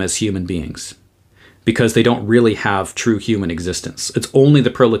see them as human beings because they don't really have true human existence. It's only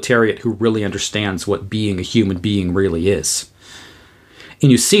the proletariat who really understands what being a human being really is.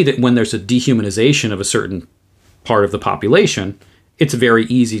 And you see that when there's a dehumanization of a certain part of the population, it's very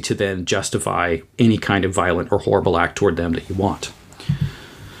easy to then justify any kind of violent or horrible act toward them that you want.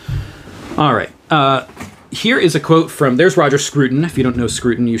 All right. Here is a quote from, there's Roger Scruton. If you don't know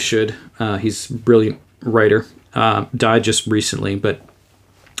Scruton, you should. He's a brilliant writer. Died just recently, but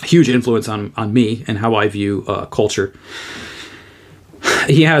huge influence on me and how I view culture.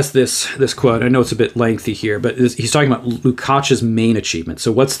 He has this quote. I know it's a bit lengthy here, but he's talking about Lukács's main achievement.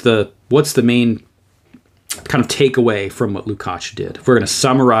 So what's the main kind of takeaway from what Lukács did? If we're going to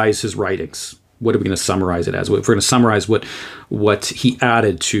summarize his writings, what are we going to summarize it as? If we're going to summarize what he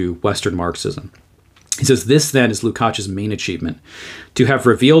added to Western Marxism, he says, this then is Lukács's main achievement, to have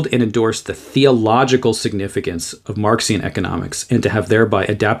revealed and endorsed the theological significance of Marxian economics and to have thereby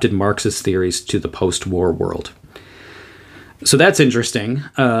adapted Marxist theories to the post-war world. So that's interesting.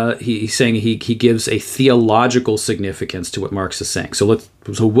 He's saying he gives a theological significance to what Marx is saying. So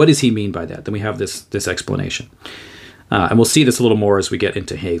what does he mean by that? Then we have this explanation. And we'll see this a little more as we get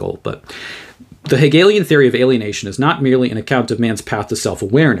into Hegel. But the Hegelian theory of alienation is not merely an account of man's path to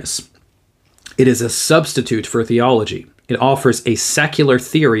self-awareness. It is a substitute for theology. It offers a secular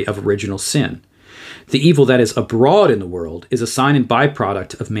theory of original sin. The evil that is abroad in the world is a sign and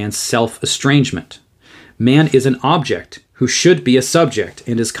byproduct of man's self-estrangement. Man is an object who should be a subject,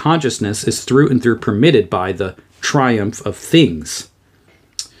 and his consciousness is through and through permitted by the triumph of things.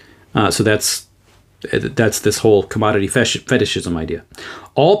 So that's this whole commodity fetishism idea.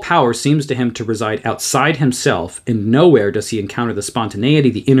 All power seems to him to reside outside himself, and nowhere does he encounter the spontaneity,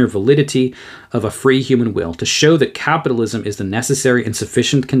 the inner validity of a free human will. To show that capitalism is the necessary and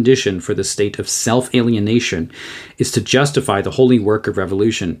sufficient condition for the state of self-alienation is to justify the holy work of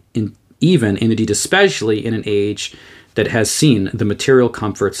revolution, even, and indeed especially, in an age that has seen the material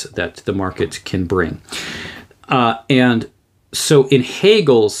comforts that the market can bring. And so in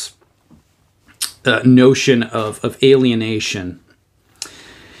Hegel's notion of alienation,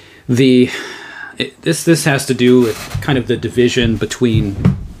 this has to do with kind of the division between,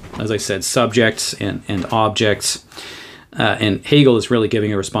 as I said, subjects and objects. And Hegel is really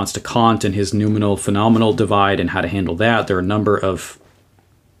giving a response to Kant and his noumenal-phenomenal divide and how to handle that. There are a number of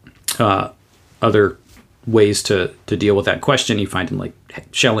other ways to deal with that question. You find in like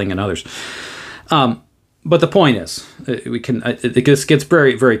Schelling and others. But the point is, this gets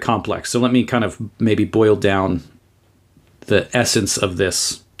very, very complex. So let me kind of maybe boil down the essence of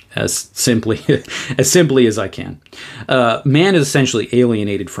this as simply as I can. Man is essentially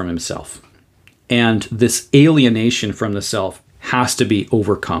alienated from himself, and this alienation from the self has to be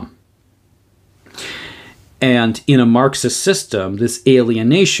overcome. And in a Marxist system, this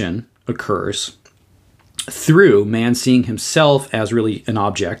alienation occurs through man seeing himself as really an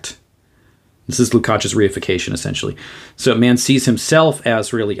object. This is Lukács's reification, essentially. So man sees himself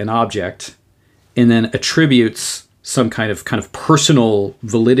as really an object and then attributes some kind of personal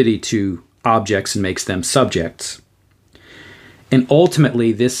validity to objects and makes them subjects. And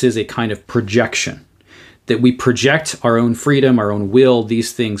ultimately, this is a kind of projection, that we project our own freedom, our own will,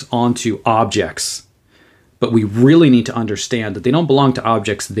 these things onto objects. But we really need to understand that they don't belong to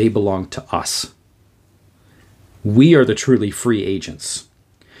objects, they belong to us. We are the truly free agents.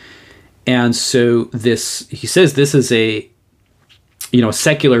 And so he says this is a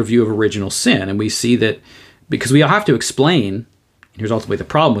secular view of original sin. And we see that because we have to explain, and here's ultimately the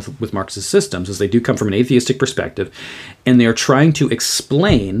problem with Marxist systems, is they do come from an atheistic perspective, and they're trying to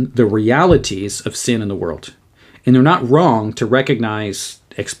explain the realities of sin in the world. And they're not wrong to recognize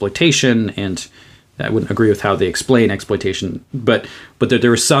exploitation, and I wouldn't agree with how they explain exploitation, but that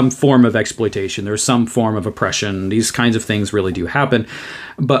there is some form of exploitation, there is some form of oppression. These kinds of things really do happen.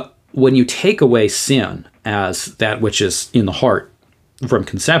 But when you take away sin as that which is in the heart from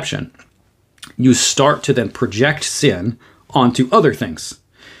conception, you start to then project sin onto other things.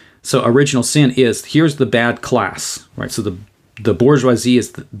 So original sin is, here's the bad class, right? So the bourgeoisie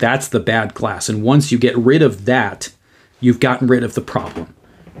that's the bad class. And once you get rid of that, you've gotten rid of the problem.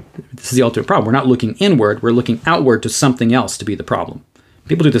 This is the ultimate problem. We're not looking inward, we're looking outward to something else to be the problem.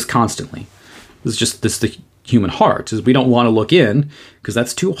 People do this constantly. This is the human heart, is we don't want to look in because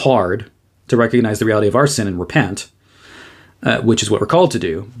that's too hard to recognize the reality of our sin and repent, which is what we're called to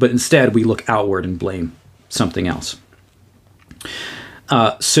do. But instead, we look outward and blame something else.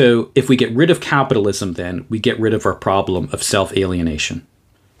 So if we get rid of capitalism, then we get rid of our problem of self-alienation.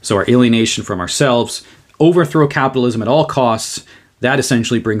 So our alienation from ourselves, overthrow capitalism at all costs, that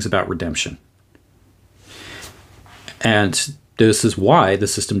essentially brings about redemption. And this is why the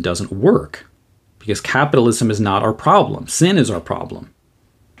system doesn't work, because capitalism is not our problem. Sin is our problem.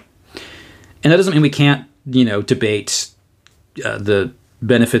 And that doesn't mean we can't, debate the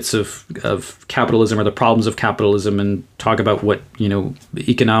benefits of capitalism or the problems of capitalism and talk about what,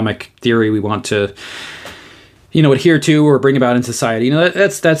 economic theory we want to, adhere to or bring about in society.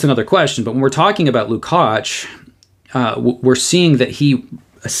 That's another question. But when we're talking about Lukács, we're seeing that he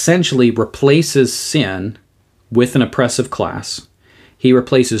essentially replaces sin with an oppressive class. He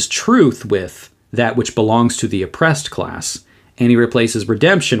replaces truth with that which belongs to the oppressed class. And he replaces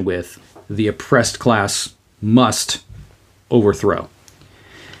redemption with the oppressed class must overthrow.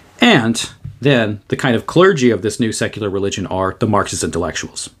 And then the kind of clergy of this new secular religion are the Marxist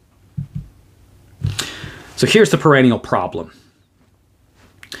intellectuals. So here's the perennial problem.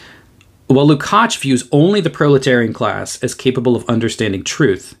 While Lukács views only the proletarian class as capable of understanding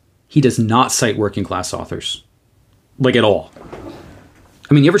truth, he does not cite working class authors. Like at all.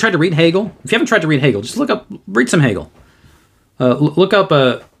 I mean, you ever tried to read Hegel? If you haven't tried to read Hegel, just read some Hegel. Look up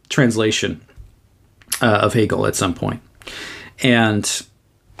a translation of Hegel at some point. And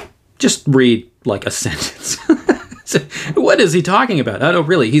just read like a sentence. What is he talking about? I don't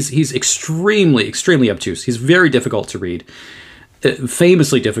really. He's extremely, extremely obtuse. He's very difficult to read.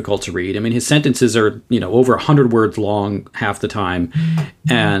 Famously difficult to read. I mean, his sentences are, over 100 words long half the time.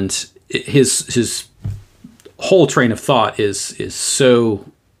 And his whole train of thought is so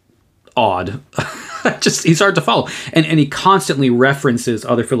odd. He's hard to follow. And he constantly references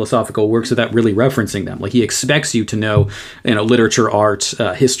other philosophical works without really referencing them. Like he expects you to know, literature, art,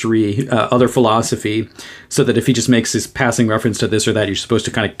 history, other philosophy, so that if he just makes his passing reference to this or that, you're supposed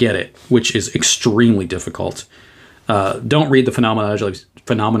to kind of get it, which is extremely difficult. Don't read the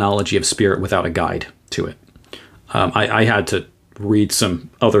phenomenology of spirit without a guide to it. I had to read some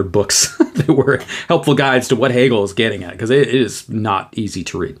other books that were helpful guides to what Hegel is getting at, because it is not easy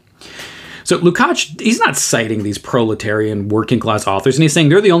to read. So Lukács, he's not citing these proletarian working class authors, and he's saying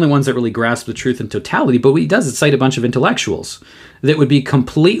they're the only ones that really grasp the truth in totality, but what he does is cite a bunch of intellectuals that would be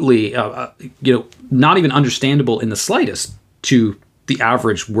completely, not even understandable in the slightest to the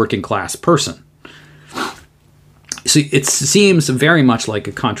average working class person. So it seems very much like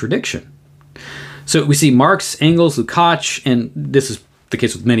a contradiction. So we see Marx, Engels, Lukács, and this is the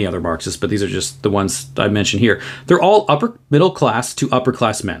case with many other Marxists, but these are just the ones I mentioned here. They're all upper middle class to upper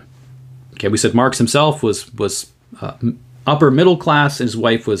class men. Okay, we said Marx himself was upper middle class, and his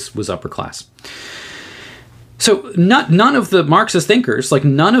wife was upper class. So none of the Marxist thinkers, like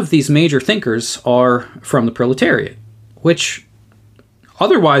none of these major thinkers, are from the proletariat, which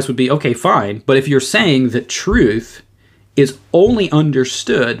otherwise would be okay, fine. But if you're saying that truth is only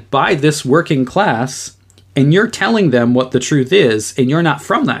understood by this working class, and you're telling them what the truth is, and you're not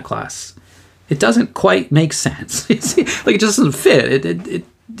from that class, it doesn't quite make sense. Like it just doesn't fit.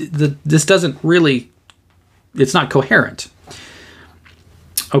 This doesn't really, it's not coherent.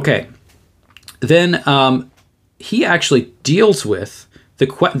 Okay. Then he actually deals with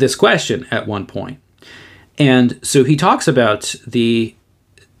this question at one point. And so he talks about the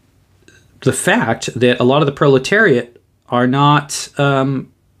fact that a lot of the proletariat are not in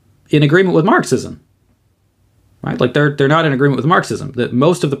agreement with Marxism. Right? Like they're not in agreement with Marxism. That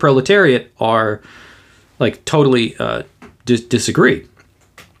most of the proletariat are like totally disagree.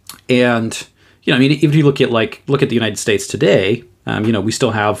 And if you look at the United States today, we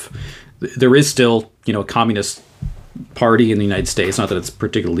still have, there is still a communist party in the United States. Not that it's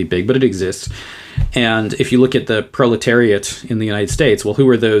particularly big, but it exists. And if you look at the proletariat in the United States, well, who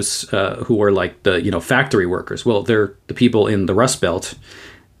are those who are like the factory workers? Well, they're the people in the Rust Belt,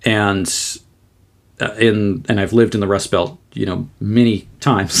 and I've lived in the Rust Belt, many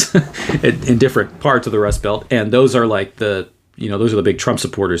times in different parts of the Rust Belt, and those are like those are the big Trump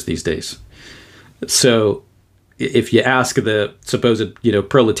supporters these days. So if you ask the supposed,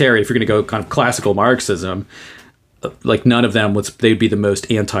 proletariat, if you're going to go kind of classical Marxism, like none of them they'd be the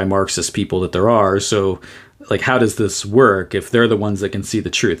most anti-Marxist people that there are. So like, how does this work if they're the ones that can see the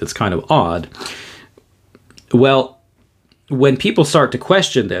truth? It's kind of odd. Well, when people start to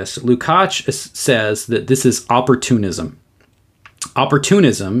question this, Lukács says that this is opportunism.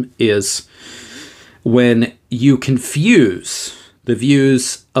 Opportunism is when you confuse the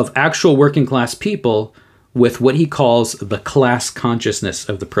views of actual working class people with what he calls the class consciousness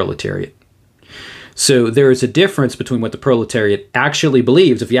of the proletariat. So there is a difference between what the proletariat actually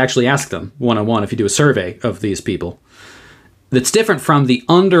believes, if you actually ask them one-on-one, if you do a survey of these people, that's different from the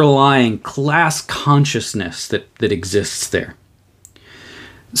underlying class consciousness that exists there.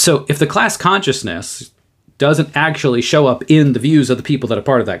 So if the class consciousness doesn't actually show up in the views of the people that are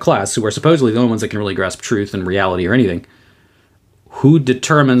part of that class, who are supposedly the only ones that can really grasp truth and reality or anything, who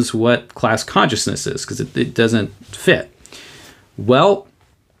determines what class consciousness is? Because it doesn't fit. Well,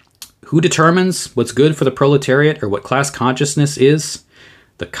 who determines what's good for the proletariat or what class consciousness is?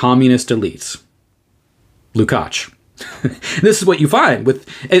 The communist elites. Lukács. This is what you find with,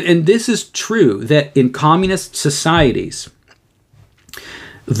 and this is true, that in communist societies,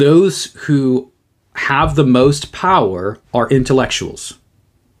 those who have the most power are intellectuals.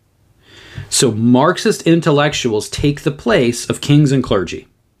 So Marxist intellectuals take the place of kings and clergy.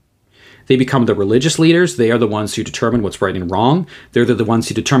 They become the religious leaders. They are the ones who determine what's right and wrong. They're the ones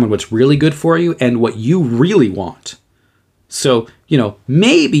who determine what's really good for you and what you really want. So,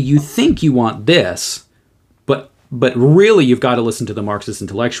 maybe you think you want this, but really you've got to listen to the Marxist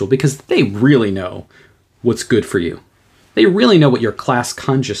intellectual, because they really know what's good for you. They really know what your class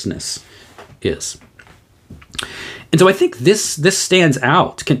consciousness is. And so I think this stands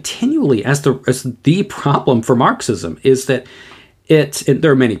out continually as the problem for Marxism, is that and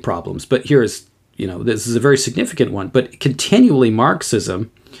there are many problems, but this is a very significant one, but continually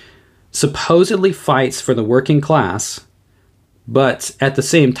Marxism supposedly fights for the working class, but at the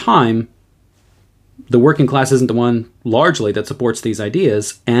same time, the working class isn't the one largely that supports these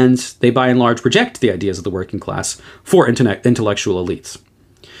ideas, and they by and large reject the ideas of the working class for intellectual elites.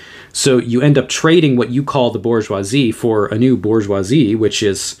 So you end up trading what you call the bourgeoisie for a new bourgeoisie, which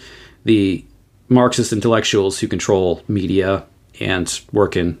is the Marxist intellectuals who control media and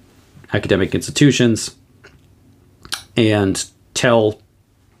work in academic institutions and tell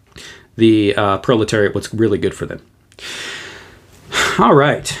the proletariat what's really good for them. All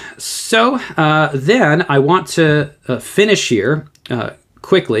right. So then I want to finish here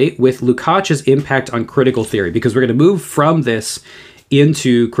quickly with Lukács's impact on critical theory, because we're going to move from this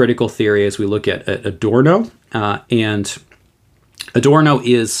into critical theory as we look at Adorno. And Adorno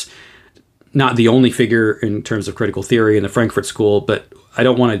is not the only figure in terms of critical theory in the Frankfurt School, but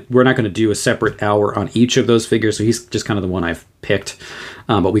we're not going to do a separate hour on each of those figures, so he's just kind of the one I've picked.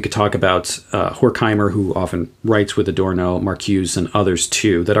 But we could talk about Horkheimer, who often writes with Adorno, Marcuse, and others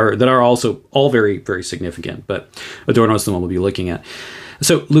too, that are also all very, very significant, but Adorno is the one we'll be looking at.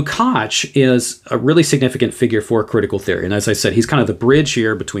 So Lukács is a really significant figure for critical theory, and as I said, he's kind of the bridge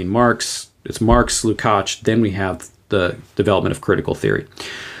here between Marx, Lukács, then we have the development of critical theory.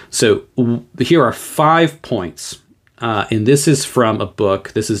 So here are 5 points. And this is from a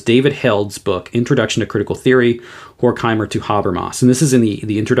book. This is David Held's book, Introduction to Critical Theory, Horkheimer to Habermas. And this is in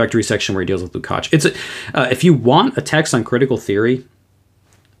the introductory section where he deals with Lukács. If you want a text on critical theory,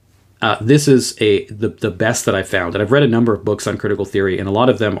 this is the best that I found. And I've read a number of books on critical theory, and a lot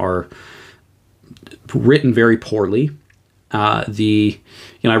of them are written very poorly. I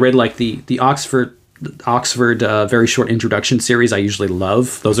read like the Oxford very short introduction series. I usually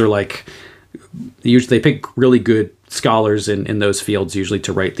love. Those are usually they pick really good scholars in those fields usually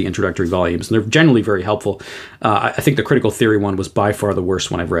to write the introductory volumes, and they're generally very helpful. I think the critical theory one was by far the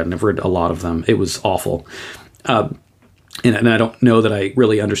worst one I've read, and I've read a lot of them. It was awful. And I don't know that I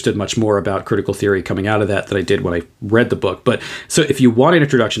really understood much more about critical theory coming out of that than I did when I read the book. But so if you want an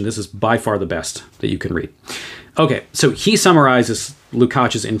introduction, this is by far the best that you can read. Okay, so he summarizes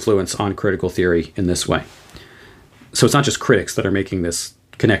Lukács's influence on critical theory in this way. So it's not just critics that are making this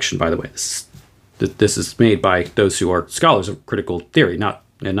connection, by the way. This is made by those who are scholars of critical theory, not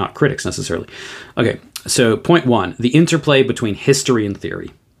critics necessarily. Okay, so point 1, the interplay between history and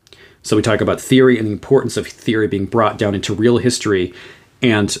theory. So we talk about theory and the importance of theory being brought down into real history,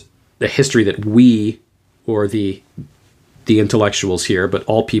 and the history that we, or the intellectuals here, but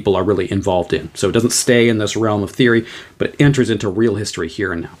all people are really involved in. So it doesn't stay in this realm of theory, but it enters into real history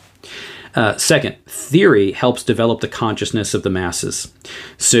here and now. Second, theory helps develop the consciousness of the masses,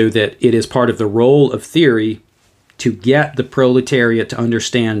 so that it is part of the role of theory to get the proletariat to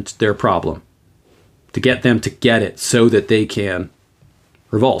understand their problem, to get them to get it so that they can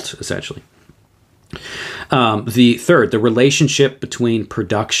revolt, essentially. The third, the relationship between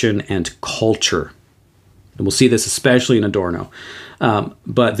production and culture. And we'll see this especially in Adorno.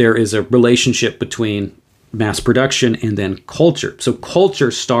 But there is a relationship between mass production and then culture. So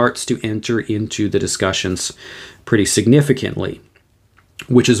culture starts to enter into the discussions pretty significantly,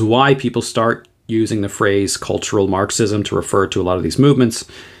 which is why people start using the phrase cultural Marxism to refer to a lot of these movements.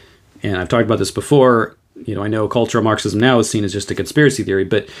 And I've talked about this before. I know cultural Marxism now is seen as just a conspiracy theory,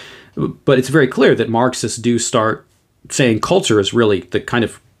 but it's very clear that Marxists do start saying culture is really the kind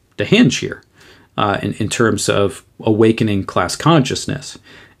of the hinge here in terms of awakening class consciousness.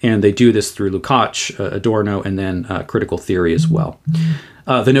 And they do this through Lukács, Adorno, and then critical theory as well.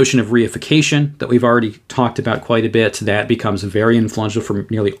 The notion of reification that we've already talked about quite a bit, that becomes very influential for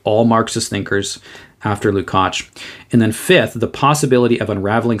nearly all Marxist thinkers after Lukács. And then fifth, the possibility of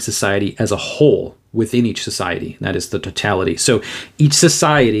unraveling society as a whole within each society. That is the totality. So each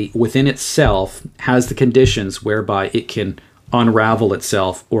society within itself has the conditions whereby it can unravel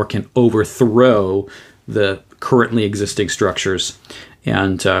itself or can overthrow the currently existing structures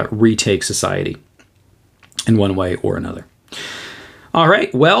and retake society in one way or another. All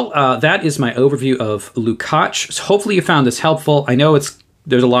right, well, that is my overview of Lukács. So hopefully you found this helpful. I know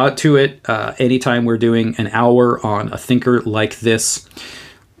there's a lot to it. Anytime we're doing an hour on a thinker like this,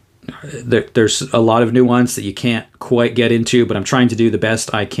 there's a lot of nuance that you can't quite get into, but I'm trying to do the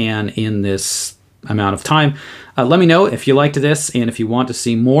best I can in this amount of time. Let me know if you liked this, and if you want to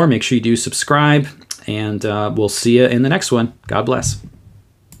see more, make sure you do subscribe, and we'll see you in the next one. God bless.